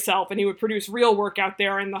literary self, and he would produce real work out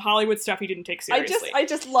there, and the Hollywood stuff he didn't take seriously. I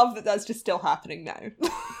just love that that's just still happening now.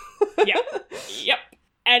 Yep.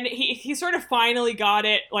 And he sort of finally got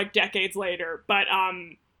it like decades later, but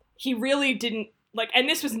he really didn't like, and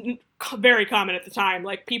this was very common at the time,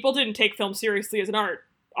 like people didn't take film seriously as an art,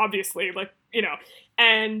 obviously, like,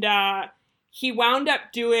 and he wound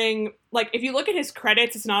up doing, like, if you look at his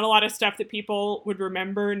credits, it's not a lot of stuff that people would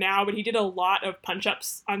remember now, but he did a lot of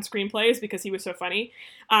punch-ups on screenplays because he was so funny.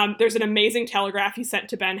 There's an amazing telegraph he sent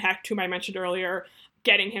to Ben Hecht, whom I mentioned earlier,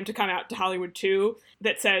 getting him to come out to Hollywood too,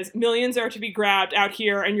 that says, millions are to be grabbed out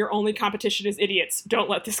here and your only competition is idiots. Don't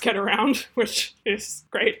let this get around, which is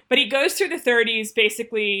great. But he goes through the 30s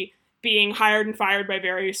basically being hired and fired by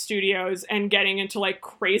various studios and getting into like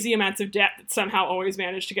crazy amounts of debt that somehow always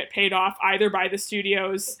managed to get paid off either by the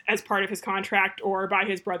studios as part of his contract or by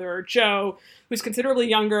his brother Joe, who's considerably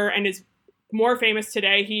younger and is more famous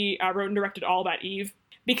today. He wrote and directed All About Eve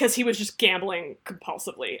because he was just gambling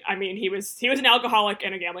compulsively. I mean, he was an alcoholic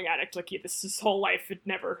and a gambling addict. Like his whole life,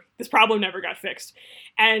 this problem never got fixed.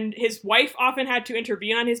 And his wife often had to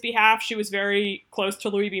intervene on his behalf. She was very close to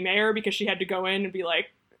Louis B. Mayer because she had to go in and be like,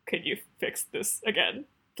 could you fix this again,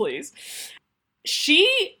 please?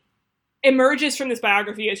 She emerges from this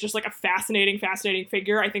biography as just like a fascinating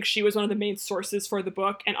figure. I think she was one of the main sources for the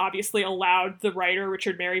book and obviously allowed the writer,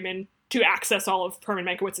 Richard Merriman, to access all of Herman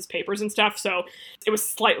Mankiewicz's papers and stuff. So it was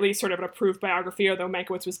slightly sort of an approved biography, although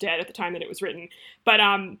Mankiewicz was dead at the time that it was written. But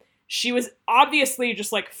she was obviously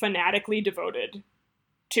just like fanatically devoted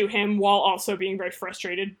to him while also being very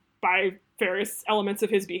frustrated by various elements of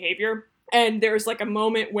his behavior. And there's like a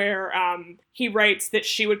moment where he writes that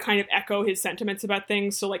she would kind of echo his sentiments about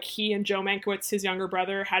things. So like he and Joe Mankiewicz, his younger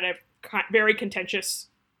brother, had a very contentious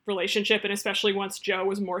relationship. And especially once Joe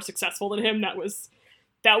was more successful than him, that was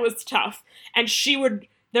tough. And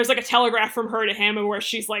there's like a telegraph from her to him where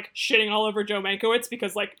she's like shitting all over Joe Mankiewicz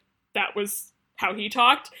because like that was how he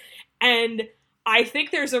talked. And I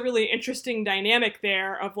think there's a really interesting dynamic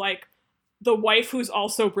there of like, the wife who's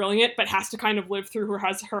also brilliant, but has to kind of live through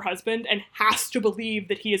her husband and has to believe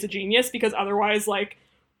that he is a genius because otherwise, like,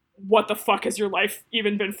 what the fuck has your life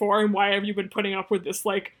even been for? And why have you been putting up with this,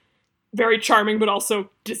 like, very charming but also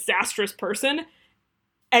disastrous person?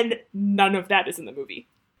 And none of that is in the movie.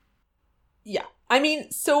 Yeah. I mean,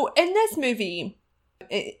 so in this movie,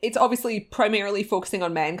 it's obviously primarily focusing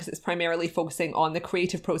on men because it's primarily focusing on the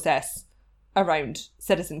creative process around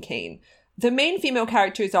Citizen Kane. The main female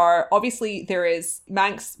characters are, obviously, there is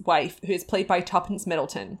Mank's wife, who is played by Tuppence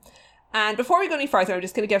Middleton. And before we go any further, I'm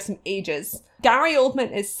just going to give some ages. Gary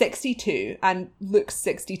Oldman is 62 and looks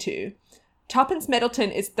 62. Tuppence Middleton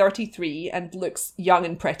is 33 and looks young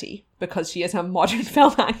and pretty because she is a modern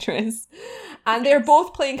film actress. And they're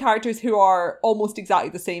both playing characters who are almost exactly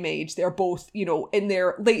the same age. They're both, in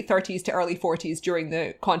their late 30s to early 40s during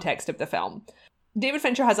the context of the film. David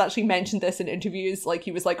Fincher has actually mentioned this in interviews. Like,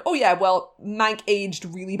 he was like, oh yeah, well, Mank aged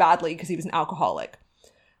really badly because he was an alcoholic.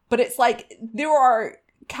 But it's like, there are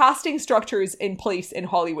casting structures in place in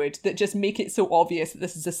Hollywood that just make it so obvious that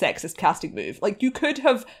this is a sexist casting move. Like, you could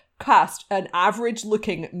have cast an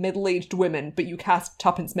average-looking middle-aged woman, but you cast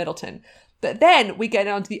Tuppence Middleton. But then we get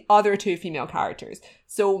on to the other two female characters.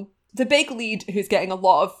 So the big lead, who's getting a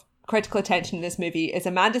lot of critical attention in this movie, is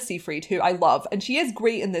Amanda Seyfried, who I love, and she is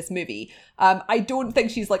great in this movie. I don't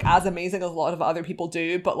think she's like as amazing as a lot of other people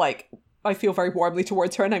do, but like I feel very warmly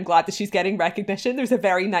towards her and I'm glad that she's getting recognition. There's a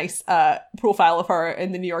very nice profile of her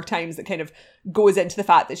in the New York Times that kind of goes into the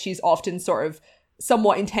fact that she's often sort of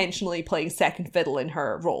somewhat intentionally playing second fiddle in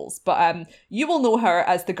her roles. But you will know her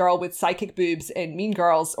as the girl with psychic boobs in Mean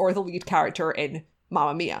Girls or the lead character in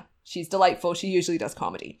Mamma Mia. She's delightful. She usually does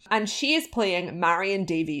comedy. And she is playing Marion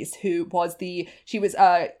Davies, who she was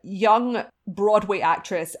a young Broadway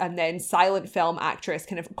actress and then silent film actress,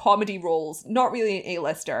 kind of comedy roles, not really an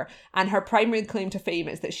A-lister. And her primary claim to fame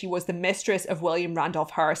is that she was the mistress of William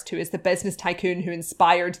Randolph Hearst, who is the business tycoon who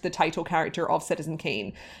inspired the title character of Citizen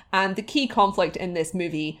Kane. And the key conflict in this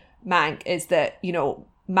movie, Mank, is that,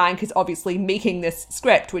 Mank is obviously making this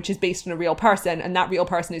script, which is based on a real person, and that real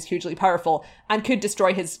person is hugely powerful and could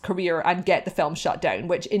destroy his career and get the film shut down,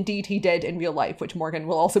 which indeed he did in real life, which Morgan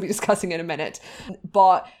will also be discussing in a minute.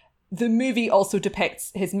 But the movie also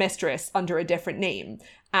depicts his mistress under a different name.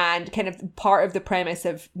 And kind of part of the premise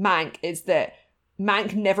of Mank is that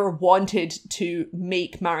Mank never wanted to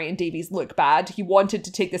make Marion Davies look bad. He wanted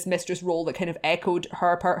to take this mistress role that kind of echoed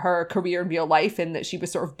her career in real life, and that she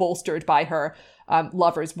was sort of bolstered by her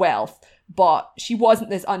lover's wealth. But she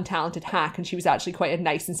wasn't this untalented hack, and she was actually quite a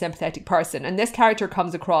nice and sympathetic person. And this character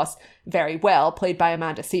comes across very well, played by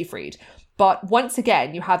Amanda Seyfried. But once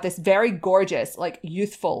again, you have this very gorgeous, like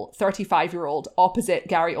youthful 35-year-old opposite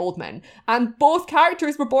Gary Oldman. And both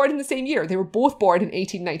characters were born in the same year. They were both born in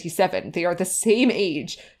 1897. They are the same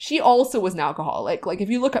age. She also was an alcoholic. Like, if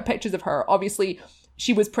you look at pictures of her, obviously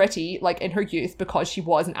she was pretty, like, in her youth because she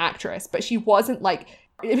was an actress. But she wasn't like,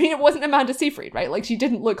 it wasn't Amanda Seyfried, right? Like, she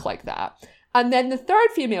didn't look like that. And then the third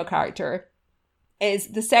female character is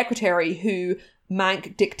the secretary who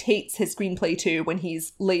Mank dictates his screenplay to when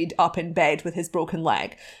he's laid up in bed with his broken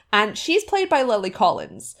leg. And she's played by Lily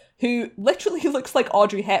Collins, who literally looks like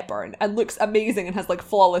Audrey Hepburn and looks amazing and has like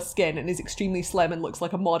flawless skin and is extremely slim and looks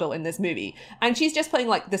like a model in this movie. And she's just playing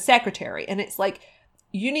like the secretary. And it's like,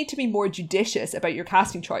 you need to be more judicious about your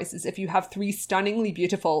casting choices if you have three stunningly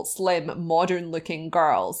beautiful, slim, modern-looking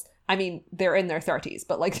girls. I mean, they're in their 30s,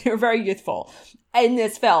 but like they're very youthful in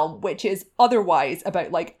this film, which is otherwise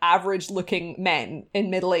about like average-looking men in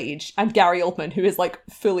middle age, and Gary Oldman, who is like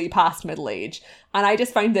fully past middle age. And I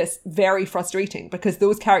just find this very frustrating because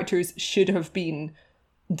those characters should have been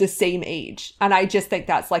the same age. And I just think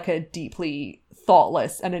that's like a deeply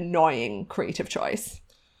thoughtless and annoying creative choice.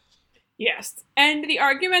 Yes. And the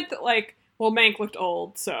argument that, like, well, Mank looked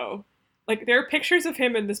old, so, like, there are pictures of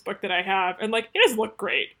him in this book that I have, and, like, it doesn't look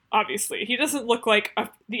great, obviously. He doesn't look like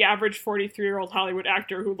the average 43-year-old Hollywood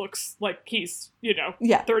actor who looks like he's,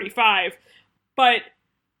 35. But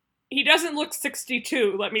he doesn't look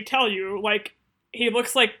 62, let me tell you. Like, he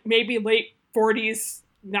looks like maybe late 40s,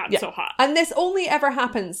 not so hot. And this only ever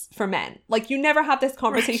happens for men. Like, you never have this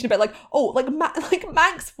conversation about like, oh, like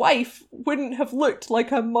Mank's wife wouldn't have looked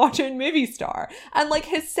like a modern movie star. And like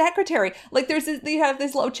his secretary, like they have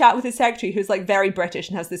this little chat with his secretary who's like very British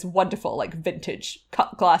and has this wonderful like vintage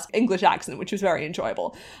cut glass English accent, which was very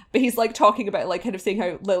enjoyable. But he's like talking about like kind of saying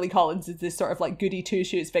how Lily Collins is this sort of like goody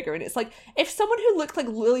two-shoes figure. And it's like, if someone who looked like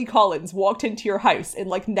Lily Collins walked into your house in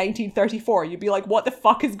like 1934, you'd be like, what the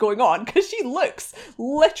fuck is going on? Because she looks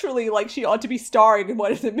literally like she ought to be starring in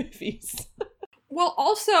one of the movies. Well,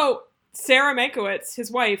 also, Sarah Mankiewicz,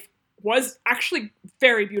 his wife, was actually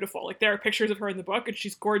very beautiful. Like, there are pictures of her in the book, and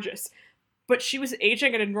she's gorgeous. But she was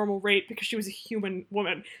aging at a normal rate because she was a human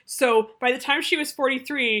woman. So by the time she was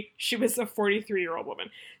 43, she was a 43-year-old woman.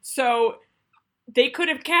 So they could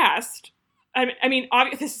have cast... I mean,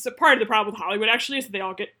 obviously, this is a part of the problem with Hollywood, actually, is that they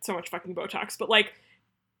all get so much fucking Botox. But, like,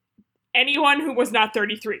 anyone who was not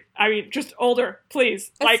 33. I mean, just older,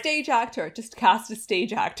 please. A stage actor. Just cast a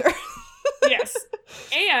stage actor. Yes.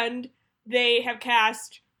 And they have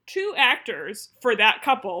cast 2 actors for that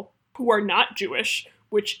couple who are not Jewish,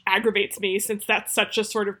 which aggravates me since that's such a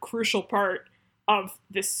sort of crucial part of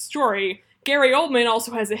this story. Gary Oldman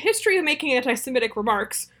also has a history of making anti-Semitic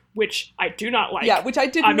remarks, which I do not like. Yeah, which I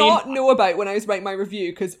did not know about when I was writing my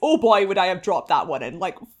review, because oh boy, would I have dropped that one in.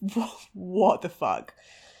 Like, what the fuck?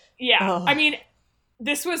 Yeah, Ugh. I mean,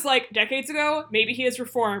 this was like decades ago. Maybe he has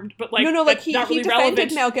reformed, but like no, like he really defended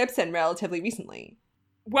relevant. Mel Gibson relatively recently.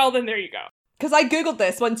 Well, then there you go. Because I googled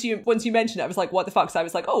this once you mentioned it, I was like, what the fuck? So I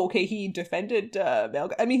was like, oh, okay, he defended Mel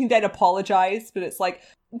Gibson. I mean, he then apologized, but it's like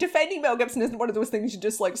defending Mel Gibson isn't one of those things you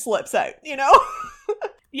just like slips out, you know?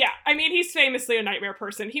 Yeah, I mean, he's famously a nightmare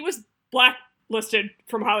person. He was blacklisted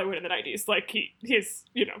from Hollywood in the 90s. Like he's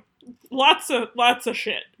lots of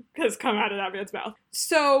shit has come out of that man's mouth.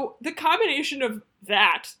 So the combination of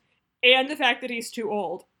that and the fact that he's too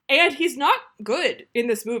old, and he's not good in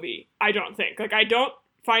this movie, I don't think. Like, I don't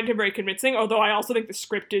find him very convincing, although I also think the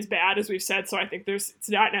script is bad, as we've said, so I think it's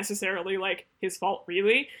not necessarily like his fault,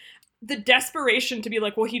 really. The desperation to be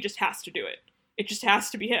like, well, he just has to do it. It just has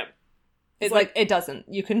to be him. It's like, it doesn't.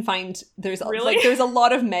 You can find, there's really? Like, there's a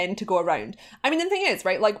lot of men to go around. I mean, the thing is,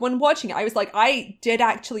 right, like when watching it, I was like, I did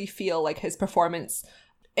actually feel like his performance,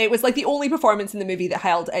 it was like the only performance in the movie that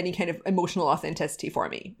held any kind of emotional authenticity for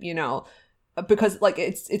me, you know? Because like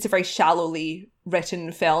it's a very shallowly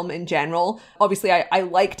written film in general. Obviously, I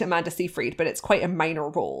liked Amanda Seyfried, but it's quite a minor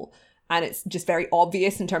role. And it's just very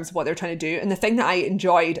obvious in terms of what they're trying to do. And the thing that I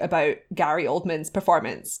enjoyed about Gary Oldman's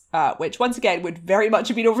performance, which once again would very much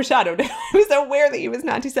have been overshadowed. I was aware that he was an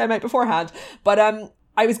anti-Semite beforehand. But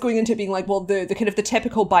I was going into it being like, well, the kind of the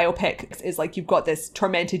typical biopic is like, you've got this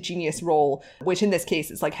tormented genius role, which in this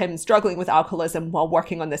case is like him struggling with alcoholism while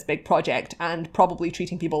working on this big project and probably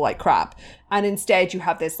treating people like crap. And instead you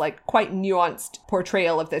have this like quite nuanced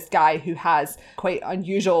portrayal of this guy who has quite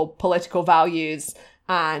unusual political values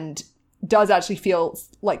and does actually feel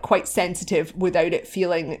like quite sensitive without it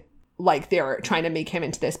feeling like they're trying to make him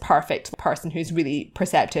into this perfect person who's really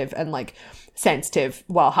perceptive and like sensitive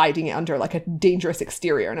while hiding it under like a dangerous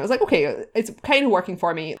exterior. And I was like, okay, it's kind of working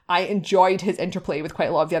for me. I enjoyed his interplay with quite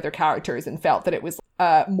a lot of the other characters and felt that it was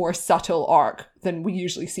a more subtle arc than we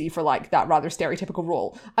usually see for like that rather stereotypical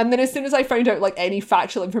role. And then as soon as I found out like any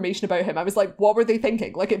factual information about him, I was like, what were they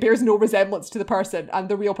thinking? Like, it bears no resemblance to the person, and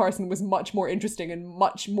the real person was much more interesting and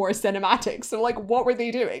much more cinematic. So like, what were they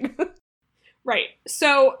doing? Right.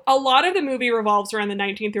 So a lot of the movie revolves around the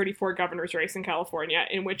 1934 governor's race in California,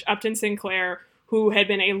 in which Upton Sinclair, who had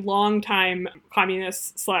been a long-time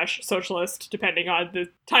communist/socialist, depending on the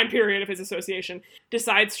time period of his association,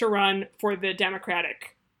 decides to run for the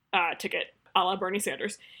Democratic ticket, a la Bernie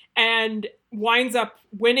Sanders, and winds up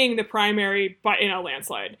winning the primary, but in a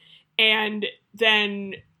landslide. And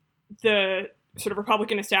then the sort of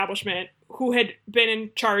Republican establishment, who had been in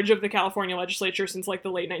charge of the California legislature since like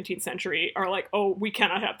the late 19th century, are like, oh, we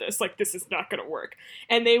cannot have this. Like, this is not going to work.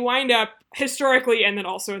 And they wind up, historically and then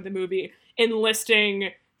also in the movie,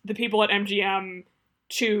 enlisting the people at MGM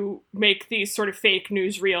to make these sort of fake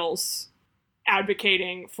newsreels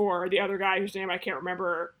advocating for the other guy whose name I can't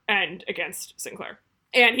remember and against Sinclair.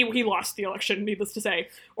 And he lost the election, needless to say,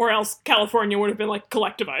 or else California would have been like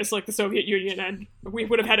collectivized like the Soviet Union, and we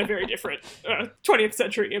would have had a very different 20th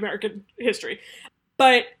century American history.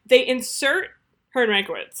 But they insert Herman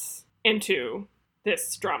Mankiewicz into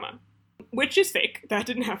this drama, which is fake. That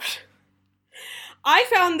didn't happen. I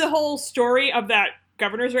found the whole story of that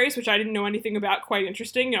governor's race, which I didn't know anything about, quite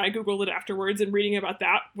interesting. I Googled it afterwards, and reading about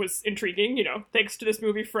that was intriguing. Thanks to this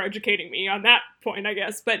movie for educating me on that point, I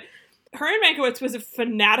guess. But Herman Mankiewicz was a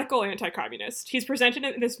fanatical anti-communist. He's presented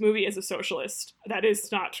in this movie as a socialist. That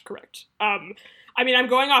is not correct. I'm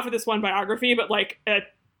going off of this one biography, but it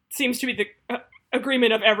seems to be the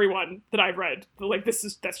agreement of everyone that I've read.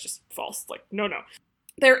 That's just false. No.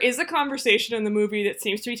 There is a conversation in the movie that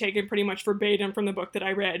seems to be taken pretty much verbatim from the book that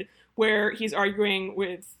I read, where he's arguing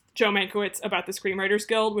with Joe Mankiewicz about the Screenwriters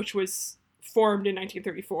Guild, which was formed in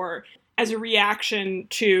 1934 as a reaction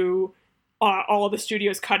to all of the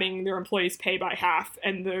studios cutting their employees' pay by half,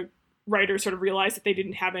 and the writers sort of realized that they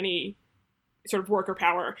didn't have any sort of worker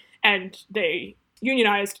power, and they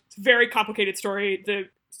unionized. It's a very complicated story. The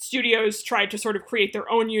studios tried to sort of create their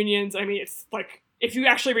own unions. I mean, it's like, if you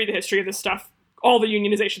actually read the history of this stuff, all the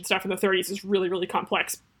unionization stuff in the 30s is really, really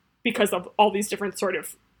complex because of all these different sort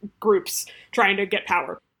of groups trying to get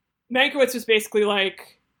power. Mankiewicz was basically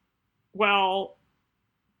like, well,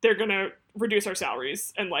 they're going to reduce our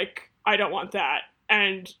salaries, and I don't want that.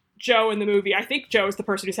 And Joe in the movie, I think Joe is the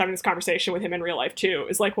person who's having this conversation with him in real life too,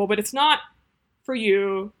 is like, well, but it's not for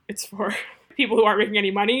you, it's for people who aren't making any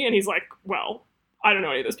money. And he's like, well, I don't know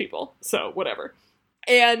any of those people, so whatever.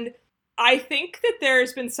 And I think that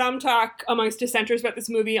there's been some talk amongst dissenters about this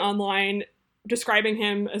movie online describing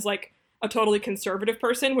him as like a totally conservative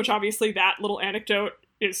person, which obviously that little anecdote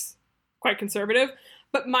is quite conservative.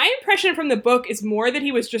 But my impression from the book is more that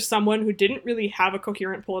he was just someone who didn't really have a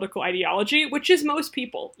coherent political ideology, which is most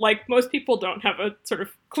people. Most people don't have a sort of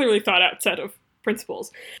clearly thought out set of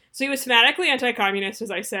principles. So he was fanatically anti-communist,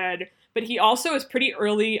 as I said, but he also was pretty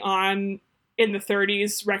early on in the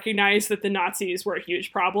 30s recognized that the Nazis were a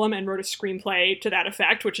huge problem and wrote a screenplay to that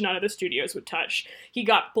effect, which none of the studios would touch. He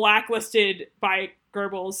got blacklisted by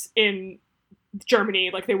Goebbels in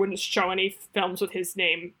Germany, they wouldn't show any films with his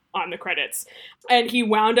name on the credits. And he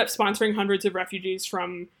wound up sponsoring hundreds of refugees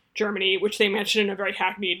from Germany, which they mentioned in a very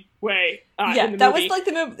hackneyed way in the that movie. Was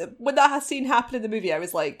the movie. When that scene happened in the movie, I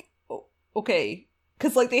was like, oh, okay.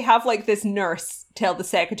 Because they have this nurse tell the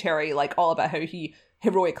secretary all about how he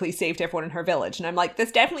heroically saved everyone in her village. And I'm like,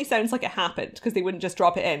 this definitely sounds like it happened, because they wouldn't just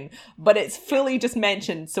drop it in. But it's fully just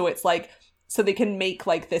mentioned, so it's so they can make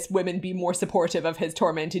this women be more supportive of his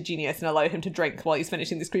tormented genius and allow him to drink while he's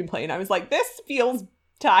finishing the screenplay. And I was like, this feels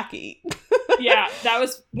tacky. Yeah, that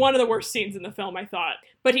was one of the worst scenes in the film, I thought.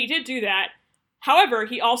 But he did do that. However,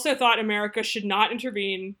 he also thought America should not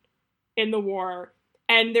intervene in the war.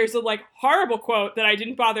 And there's a horrible quote that I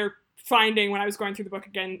didn't bother finding when I was going through the book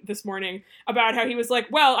again this morning about how he was like,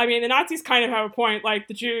 well, I mean, the Nazis kind of have a point,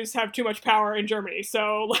 the Jews have too much power in Germany,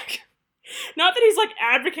 so not that he's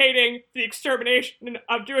advocating the extermination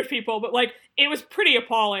of Jewish people, but it was pretty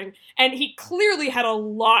appalling. And he clearly had a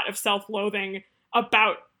lot of self-loathing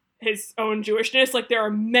about his own Jewishness. There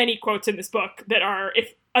are many quotes in this book that are,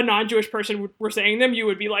 if a non-Jewish person were saying them, you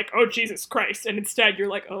would be like, oh, Jesus Christ. And instead you're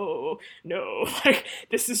like, oh, no,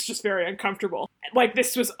 this is just very uncomfortable.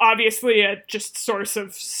 This was obviously a just source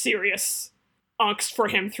of serious angst for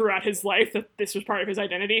him throughout his life, that this was part of his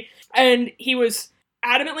identity. And he was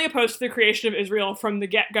adamantly opposed to the creation of Israel from the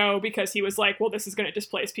get-go, because he was like, well, this is going to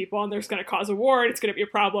displace people and there's going to cause a war and it's going to be a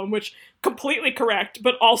problem, which completely correct.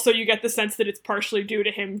 But also you get the sense that it's partially due to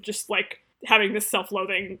him just having this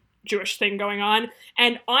self-loathing Jewish thing going on.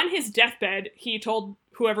 And on his deathbed, he told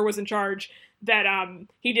whoever was in charge that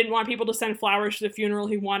he didn't want people to send flowers to the funeral.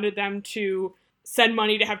 He wanted them to send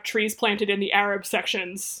money to have trees planted in the Arab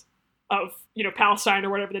sections of, Palestine, or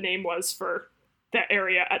whatever the name was for that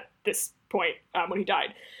area at this point when he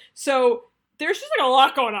died. So there's just a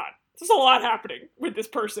lot going on. there's a lot happening with this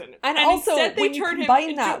person. And also, when you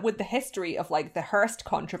combine that with the history of, like, the Hearst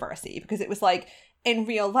controversy, because it was like, in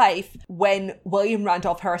real life, when William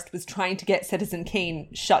Randolph Hearst was trying to get Citizen Kane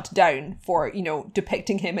shut down for, you know,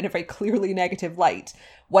 depicting him in a very clearly negative light,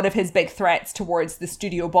 one of his big threats towards the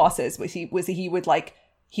studio bosses was he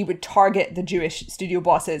would target the Jewish studio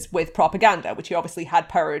bosses with propaganda, which he obviously had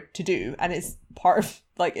power to do, and is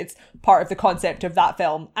it's part of the concept of that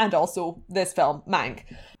film and also this film, Mank.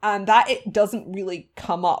 And that it doesn't really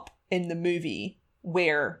come up in the movie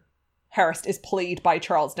where Hearst is played by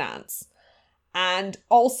Charles Dance. And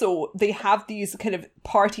also they have these kind of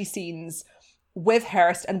party scenes with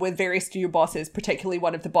Hearst and with various studio bosses, particularly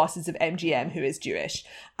one of the bosses of MGM who is Jewish.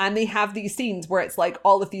 And they have these scenes where it's like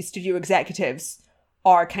all of these studio executives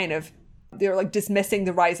are they're like dismissing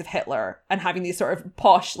the rise of Hitler and having these sort of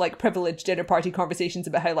posh, like, privileged dinner party conversations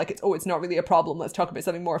about how, like, it's not really a problem, let's talk about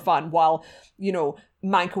something more fun, while, you know,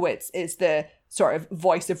 Mankiewicz is the sort of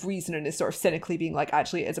voice of reason and is sort of cynically being like,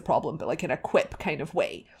 actually it is a problem, but like in a quip kind of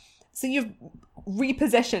way. So you've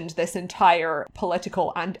repositioned this entire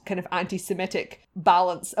political and kind of anti-Semitic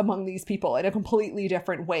balance among these people in a completely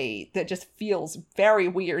different way that just feels very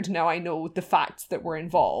weird now I know the facts that were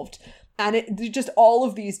involved. And just all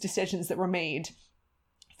of these decisions that were made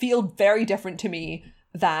feel very different to me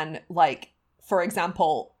than, like, for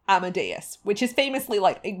example, Amadeus, which is famously,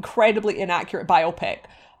 like, incredibly inaccurate biopic,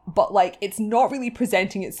 but, like, it's not really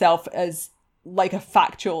presenting itself as, like, a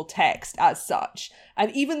factual text as such.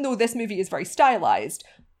 And even though this movie is very stylized,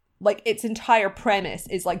 like, its entire premise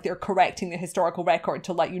is, like, they're correcting the historical record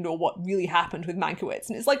to let you know what really happened with Mankiewicz.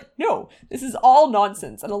 And it's like, no, this is all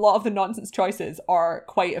nonsense. And a lot of the nonsense choices are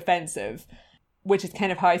quite offensive, which is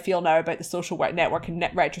kind of how I feel now about The Social Network in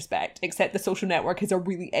retrospect, except The Social Network is a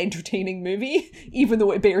really entertaining movie, even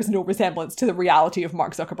though it bears no resemblance to the reality of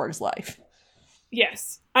Mark Zuckerberg's life.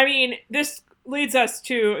 Yes. I mean, this leads us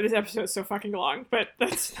to, this episode is so fucking long, but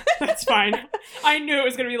that's fine. I knew it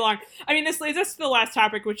was going to be long. I mean, this leads us to the last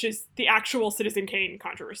topic, which is the actual Citizen Kane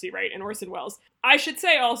controversy, right, and Orson Welles. I should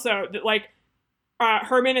say also that, like,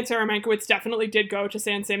 Herman and Sarah Mankiewicz definitely did go to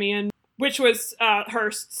San Simeon, which was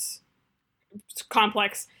Hearst's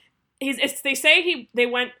complex. They say they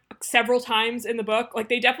went several times in the book. Like,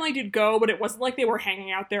 they definitely did go, but it wasn't like they were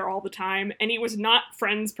hanging out there all the time. And he was not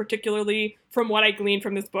friends, particularly from what I gleaned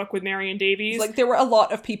from this book, with Marion Davies. Like, there were a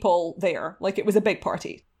lot of people there. Like, it was a big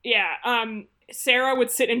party. Yeah. Sarah would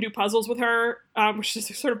sit and do puzzles with her, which is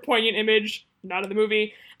a sort of poignant image, not in the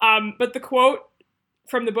movie. But the quote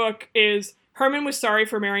from the book is, Herman was sorry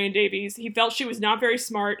for Marion Davies. He felt she was not very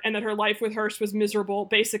smart and that her life with Hearst was miserable,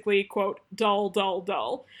 basically, quote, dull, dull,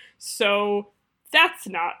 dull. So that's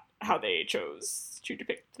not how they chose to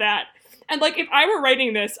depict that. And, like, if I were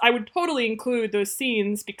writing this, I would totally include those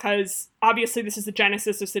scenes because obviously this is the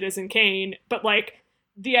genesis of Citizen Kane, but, like,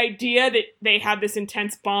 the idea that they had this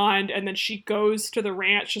intense bond and then she goes to the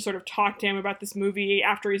ranch to sort of talk to him about this movie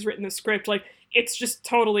after he's written the script, like, it's just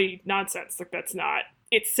totally nonsense. Like,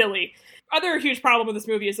 it's silly. Other huge problem with this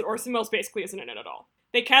movie is that Orson Welles basically isn't in it at all.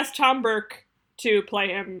 They cast Tom Burke to play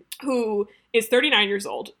him, who is 39 years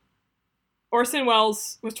old. Orson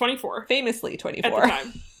Welles was 24. Famously 24. At the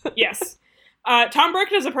time. Yes. Tom Burke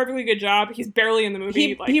does a perfectly good job. He's barely in the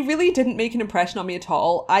movie. He really didn't make an impression on me at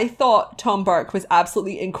all. I thought Tom Burke was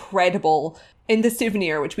absolutely incredible in The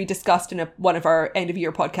Souvenir, which we discussed in one of our end of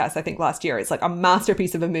year podcasts, I think last year. It's like a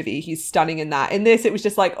masterpiece of a movie. He's stunning in that. In this, it was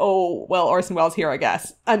just like, oh, well, Orson Welles here, I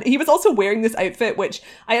guess. And he was also wearing this outfit, which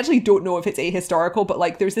I actually don't know if it's ahistorical, but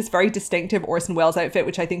like there's this very distinctive Orson Welles outfit,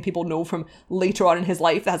 which I think people know from later on in his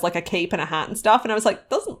life, that has like a cape and a hat and stuff. And I was like,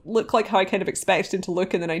 doesn't look like how I kind of expected him to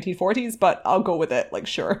look in the 1940s, but I'll go with it. Like,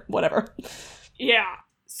 sure, whatever. Yeah.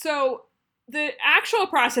 So the actual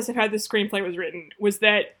process of how this screenplay was written was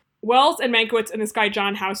that Welles and Mankiewicz and this guy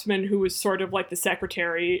John Houseman, who was sort of like the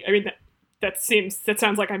secretary. I mean, that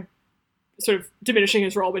sounds like I'm sort of diminishing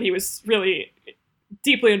his role, but he was really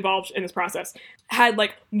deeply involved in this process. Had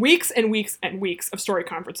like weeks and weeks and weeks of story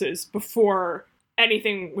conferences before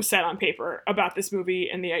anything was said on paper about this movie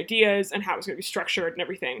and the ideas and how it was going to be structured and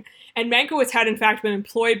everything. And Mankiewicz had in fact been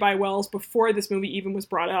employed by Welles before this movie even was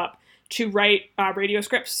brought up to write radio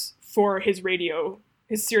scripts for his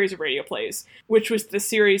series of radio plays, which was the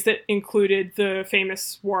series that included the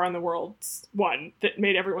famous War on the Worlds one that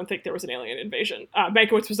made everyone think there was an alien invasion.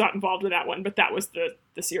 Mankiewicz was not involved in that one, but that was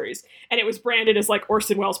the series. And it was branded as like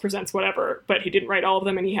Orson Welles Presents whatever, but he didn't write all of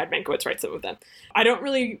them and he had Mankiewicz write some of them. I don't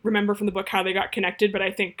really remember from the book how they got connected, but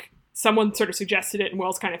I think someone sort of suggested it and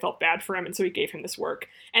Welles kind of felt bad for him, and so he gave him this work.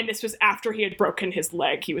 And this was after he had broken his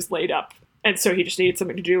leg. He was laid up, and so he just needed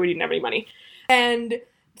something to do and he didn't have any money. And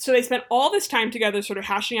So they spent all this time together sort of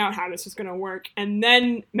hashing out how this was going to work. And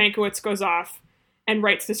then Mankiewicz goes off and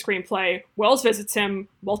writes the screenplay. Wells visits him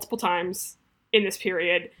multiple times in this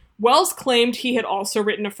period. Wells claimed he had also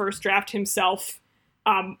written a first draft himself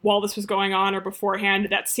while this was going on or beforehand.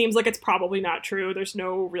 That seems like it's probably not true. There's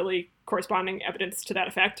no really corresponding evidence to that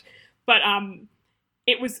effect. But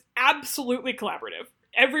it was absolutely collaborative.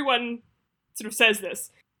 Everyone sort of says this.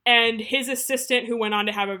 And his assistant, who went on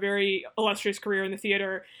to have a very illustrious career in the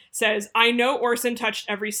theater, says, "I know Orson touched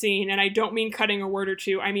every scene, and I don't mean cutting a word or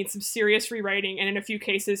two. I mean some serious rewriting, and in a few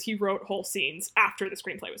cases, he wrote whole scenes after the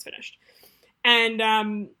screenplay was finished."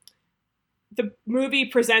 And the movie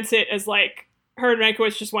presents it as like Herman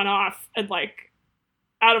Mankiewicz just went off and like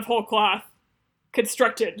out of whole cloth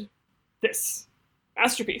constructed this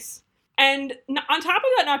masterpiece. And on top of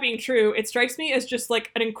that not being true, it strikes me as just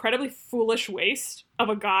like an incredibly foolish waste of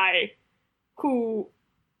a guy who,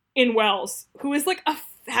 in Wells, who is like a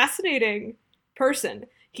fascinating person.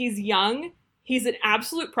 He's young. He's an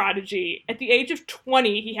absolute prodigy. At the age of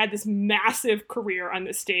 20, he had this massive career on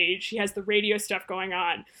the stage. He has the radio stuff going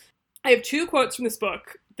on. I have 2 quotes from this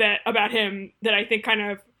book about him that I think kind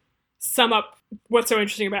of sum up what's so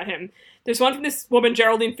interesting about him. There's one from this woman,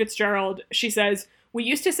 Geraldine Fitzgerald. She says, "We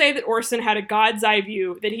used to say that Orson had a God's eye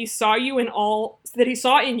view, that he saw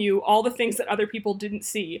in you all the things that other people didn't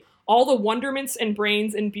see, all the wonderments and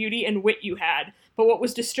brains and beauty and wit you had. But what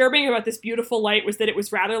was disturbing about this beautiful light was that it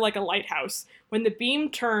was rather like a lighthouse. When the beam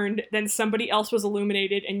turned, then somebody else was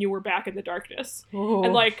illuminated and you were back in the darkness." Ooh.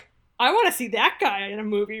 And like, I want to see that guy in a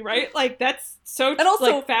movie, right? Like, that's so And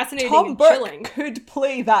also, like fascinating Tom and Burke chilling. could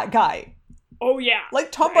play that guy. Oh yeah,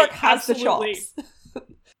 Like, Tom Right, Burke has absolutely. the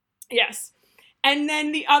chops. Yes. And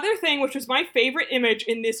then the other thing, which was my favorite image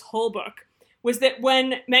in this whole book, was that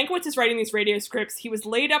when Mankiewicz is writing these radio scripts, he was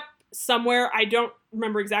laid up somewhere. I don't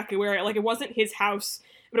remember exactly where. Like, it wasn't his house,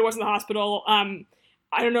 but it wasn't the hospital.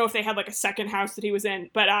 I don't know if they had like a second house that he was in,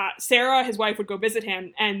 but Sarah, his wife, would go visit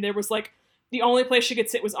him, and there was like the only place she could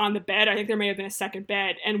sit was on the bed. I think there may have been a second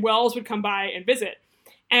bed, and Wells would come by and visit.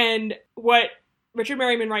 And what Richard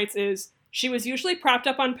Merriman writes is, "She was usually propped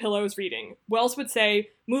up on pillows reading. Wells would say,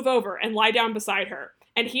 'Move over,' and lie down beside her.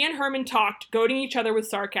 And he and Herman talked, goading each other with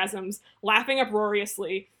sarcasms, laughing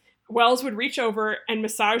uproariously. Wells would reach over and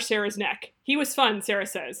massage Sarah's neck. He was fun," Sarah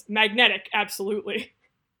says. "Magnetic, absolutely."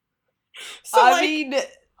 So, I mean,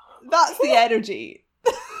 that's the energy.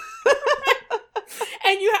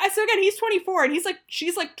 And so again, he's 24, and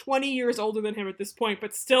she's like 20 years older than him at this point,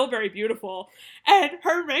 but still very beautiful. And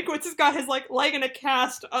Herman Mankiewicz has got his like leg in a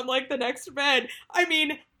cast on like the next bed. I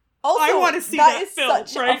mean, Also, I want to see that film,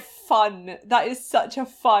 right? That is such a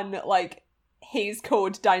fun, like, Hays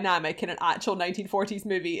Code dynamic in an actual 1940s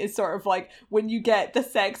movie, is sort of like when you get the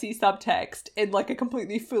sexy subtext in like a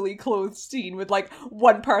completely fully clothed scene with like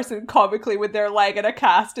one person comically with their leg in a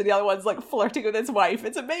cast and the other one's like flirting with his wife.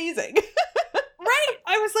 It's amazing. Right?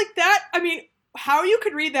 I was like that. I mean, how you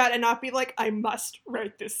could read that and not be like, I must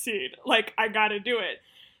write this scene. Like, I gotta do it.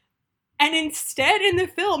 And instead, in the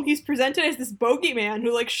film, he's presented as this bogeyman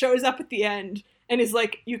who like shows up at the end and is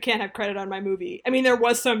like, "You can't have credit on my movie." I mean, there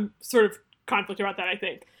was some sort of conflict about that, I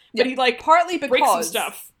think. But he like partly breaks some because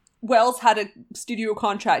stuff. Wells had a studio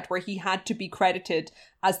contract where he had to be credited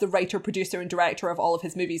as the writer, producer, and director of all of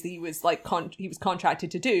his movies that he was like he was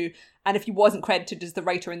contracted to do. And if he wasn't credited as the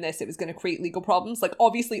writer in this, it was going to create legal problems. Like,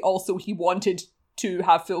 obviously, also he wanted to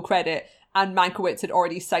have full credit, and Mankiewicz had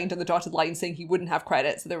already signed on the dotted line saying he wouldn't have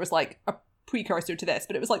credit. So there was like a precursor to this,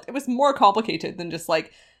 but it was more complicated than just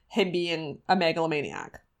like him being a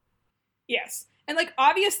megalomaniac. Yes. And like,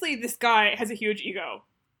 obviously, this guy has a huge ego.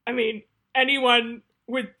 I mean, anyone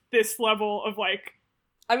with this level of like,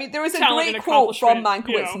 I mean, there was a talent great and quote from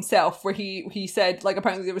accomplishment, Mankiewicz himself where he said, like,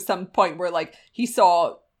 apparently there was some point where, like, he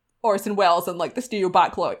saw Orson Welles on, like, the studio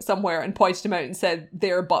backlot somewhere and pointed him out and said,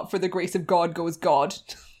 "There, but for the grace of God goes God."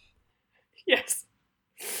 Yes.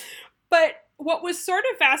 But what was sort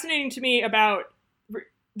of fascinating to me about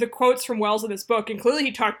the quotes from Wells in this book, and clearly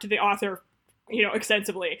he talked to the author,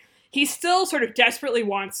 extensively, he still sort of desperately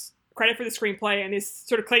wants credit for the screenplay and is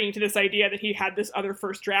sort of clinging to this idea that he had this other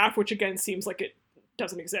first draft, which again seems like it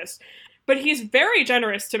doesn't exist. But he's very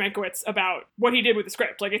generous to Mankiewicz about what he did with the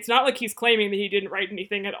script. Like, it's not like he's claiming that he didn't write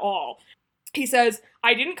anything at all. He says,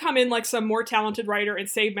 I didn't come in like some more talented writer and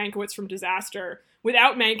save Mankiewicz from disaster.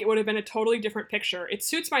 Without Mank, it would have been a totally different picture. It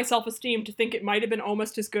suits my self-esteem to think it might have been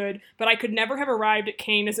almost as good, but I could never have arrived at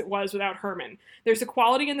Kane as it was without Herman. There's a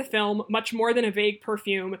quality in the film, much more than a vague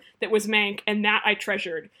perfume, that was Mank, and that I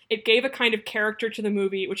treasured. It gave a kind of character to the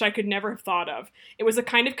movie, which I could never have thought of. It was a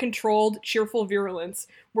kind of controlled, cheerful virulence.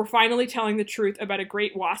 We're finally telling the truth about a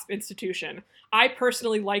great WASP institution. I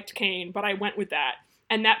personally liked Kane, but I went with that.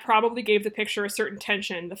 And that probably gave the picture a certain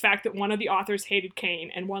tension, the fact that one of the authors hated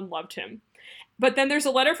Kane and one loved him. But then there's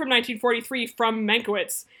a letter from 1943 from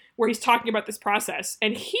Mankiewicz where he's talking about this process.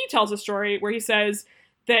 And he tells a story where he says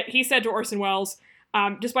that he said to Orson Welles,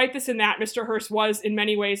 despite this and that, Mr. Hearst was in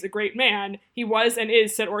many ways a great man. He was and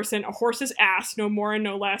is, said Orson, a horse's ass, no more and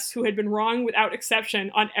no less, who had been wrong without exception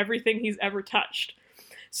on everything he's ever touched.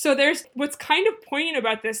 So there's what's kind of poignant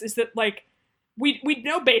about this is that, like, we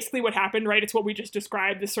know basically what happened, right? It's what we just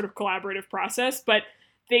described, this sort of collaborative process, but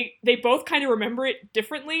they both kind of remember it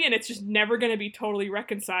differently, and it's just never going to be totally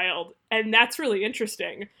reconciled. And that's really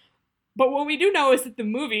interesting. But what we do know is that the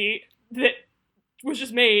movie that was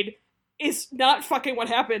just made is not fucking what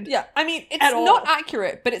happened. Yeah, I mean, it's not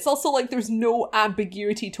accurate, but it's also like there's no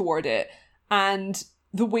ambiguity toward it. And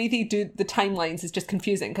the way they do the timelines is just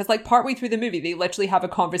confusing. Because like partway through the movie, they literally have a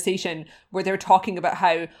conversation where they're talking about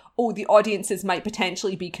how, the audiences might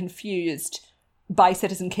potentially be confused by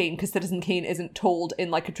Citizen Kane because Citizen Kane isn't told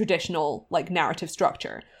in like a traditional like narrative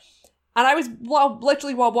structure. And I was,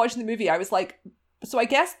 literally while watching the movie, I was like, so I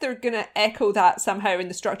guess they're going to echo that somehow in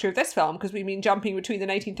the structure of this film, because we mean jumping between the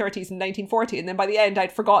 1930s and 1940. And then by the end,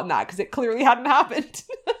 I'd forgotten that because it clearly hadn't happened.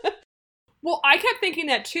 Well, I kept thinking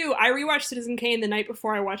that too. I rewatched Citizen Kane the night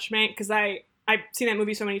before I watched Mank because I've seen that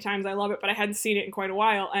movie so many times. I love it, but I hadn't seen it in quite a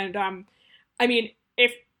while. And I mean,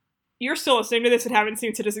 if you're still listening to this and haven't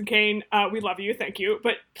seen Citizen Kane, we love you, thank you.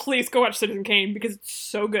 But please go watch Citizen Kane because it's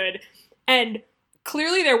so good. And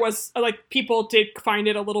clearly there was, like, people did find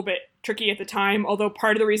it a little bit tricky at the time, although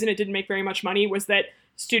part of the reason it didn't make very much money was that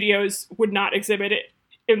studios would not exhibit it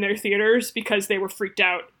in their theaters because they were freaked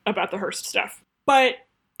out about the Hearst stuff. But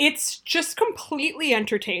it's just completely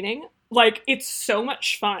entertaining. Like, it's so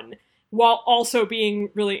much fun while also being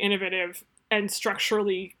really innovative and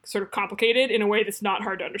structurally sort of complicated in a way that's not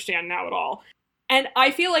hard to understand now at all. And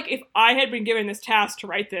I feel like if I had been given this task to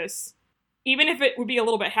write this, even if it would be a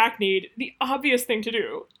little bit hackneyed, the obvious thing to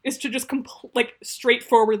do is to just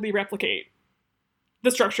straightforwardly replicate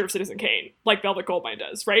the structure of Citizen Kane, like Velvet Goldmine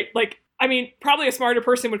does, right? Like, I mean, probably a smarter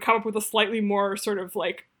person would come up with a slightly more sort of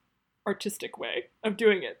like artistic way of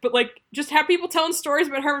doing it. But like, just have people telling stories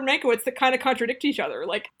about Herman Mankiewicz that kind of contradict each other.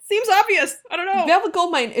 Like, seems obvious. I don't know. Velvet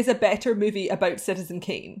Goldmine is a better movie about Citizen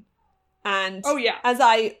Kane. And as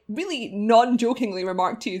I really non-jokingly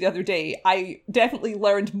remarked to you the other day, I definitely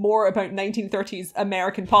learned more about 1930s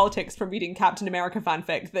American politics from reading Captain America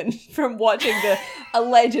fanfic than from watching the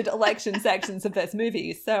alleged election sections of this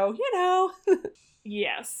movie. So, you know.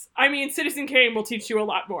 Yes. I mean, Citizen Kane will teach you a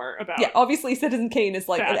lot more about... Yeah, obviously Citizen Kane is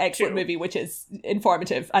like an excellent movie, which is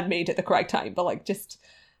informative and made at the correct time. But like, just...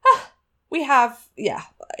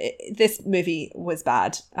 this movie was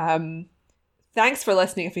bad. Thanks for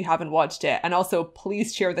listening if you haven't watched it. And also,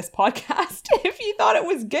 please share this podcast if you thought it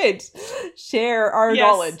was good. Share our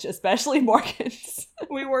knowledge, especially Morgan's.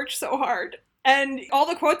 We worked so hard. And all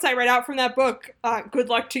the quotes I read out from that book, good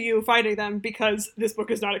luck to you finding them because this book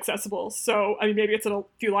is not accessible. So, I mean, maybe it's in a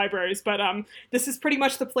few libraries, but this is pretty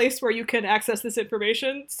much the place where you can access this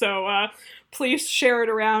information. So please share it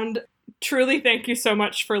around. Truly, thank you so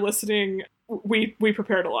much for listening. We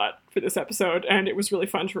prepared a lot for this episode, and it was really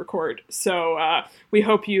fun to record. So we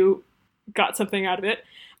hope you got something out of it.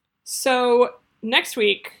 So next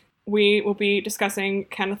week, we will be discussing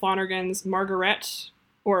Kenneth Lonergan's Margaret,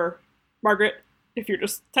 or Margaret, if you're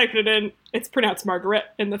just typing it in, it's pronounced Margaret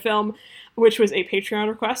in the film, which was a Patreon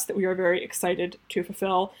request that we are very excited to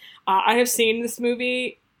fulfill. I have seen this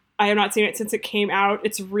movie. I have not seen it since it came out.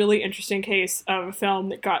 It's a really interesting case of a film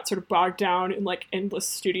that got sort of bogged down in like endless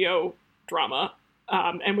studio drama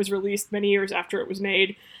and was released many years after it was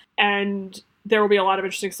made. And there will be a lot of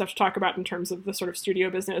interesting stuff to talk about in terms of the sort of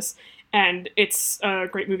studio business. And it's a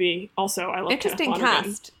great movie also. I love interesting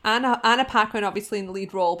cast. Anna Paquin obviously in the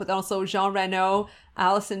lead role, but also Jean Reno,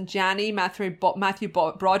 Alison Janney, Matthew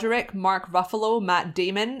Broderick, Mark Ruffalo, Matt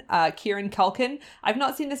Damon, Kieran Culkin. I've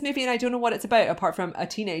not seen this movie and I don't know what it's about apart from a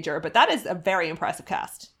teenager, but that is a very impressive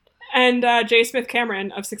cast. And J. Smith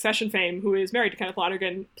Cameron of Succession fame, who is married to Kenneth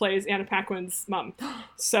Lonergan, plays Anna Paquin's mom.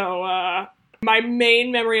 So my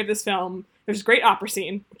main memory of this film, there's a great opera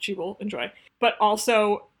scene, which you will enjoy, but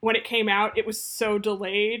also when it came out, it was so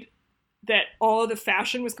delayed that all of the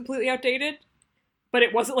fashion was completely outdated, but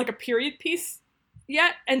it wasn't like a period piece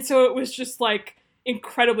yet. And so it was just like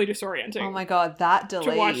incredibly disorienting. Oh my God, that to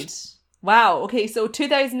delayed. watch. Wow. Okay, so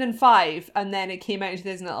 2005, and then it came out in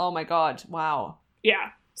 2000. Oh my God. Wow.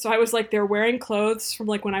 Yeah. So I was like, they're wearing clothes from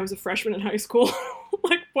like when I was a freshman in high school.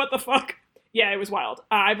 Like, what the fuck? Yeah, it was wild.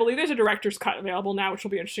 I believe there's a director's cut available now, which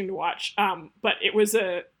will be interesting to watch. But it was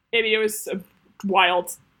a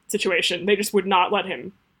wild situation. They just would not let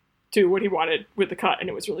him do what he wanted with the cut, and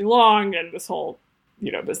it was really long, and this whole,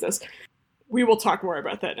 business. We will talk more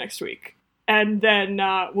about that next week. And then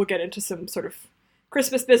we'll get into some sort of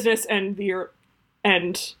Christmas business and the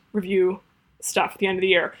year-end review stuff at the end of the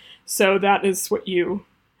year. So that is what you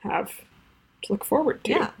have to look forward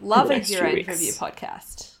to. Yeah, love a year-end review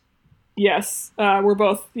podcast. Yes, we're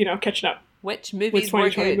both, catching up. Which movies were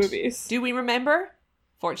good? Movies. Do we remember?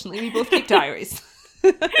 Fortunately, we both keep diaries.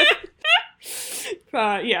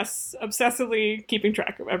 Yes, obsessively keeping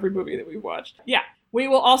track of every movie that we've watched. Yeah, we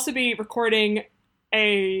will also be recording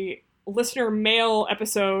a listener mail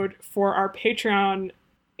episode for our Patreon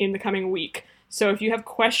in the coming week. So if you have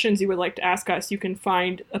questions you would like to ask us, you can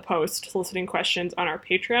find a post soliciting questions on our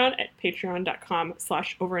Patreon at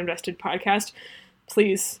patreon.com/overinvestedpodcast.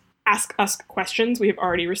 Please ask us questions. We have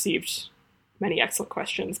already received many excellent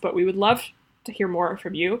questions, but we would love to hear more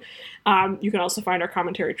from you. You can also find our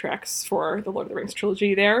commentary tracks for the Lord of the Rings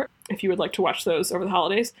trilogy there, if you would like to watch those over the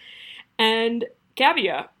holidays. And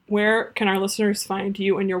Gabia, where can our listeners find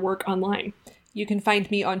you and your work online? You can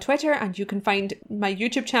find me on Twitter, and you can find my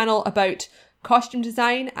YouTube channel about costume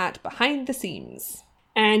design at Behind the Seams.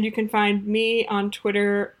 And you can find me on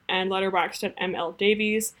Twitter and Letterboxd at ML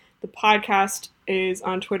Davies. The podcast is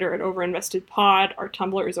on Twitter at OverinvestedPod. Our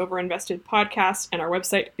Tumblr is OverinvestedPodcast, and our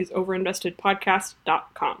website is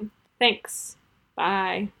overinvestedpodcast.com. Thanks.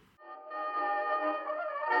 Bye.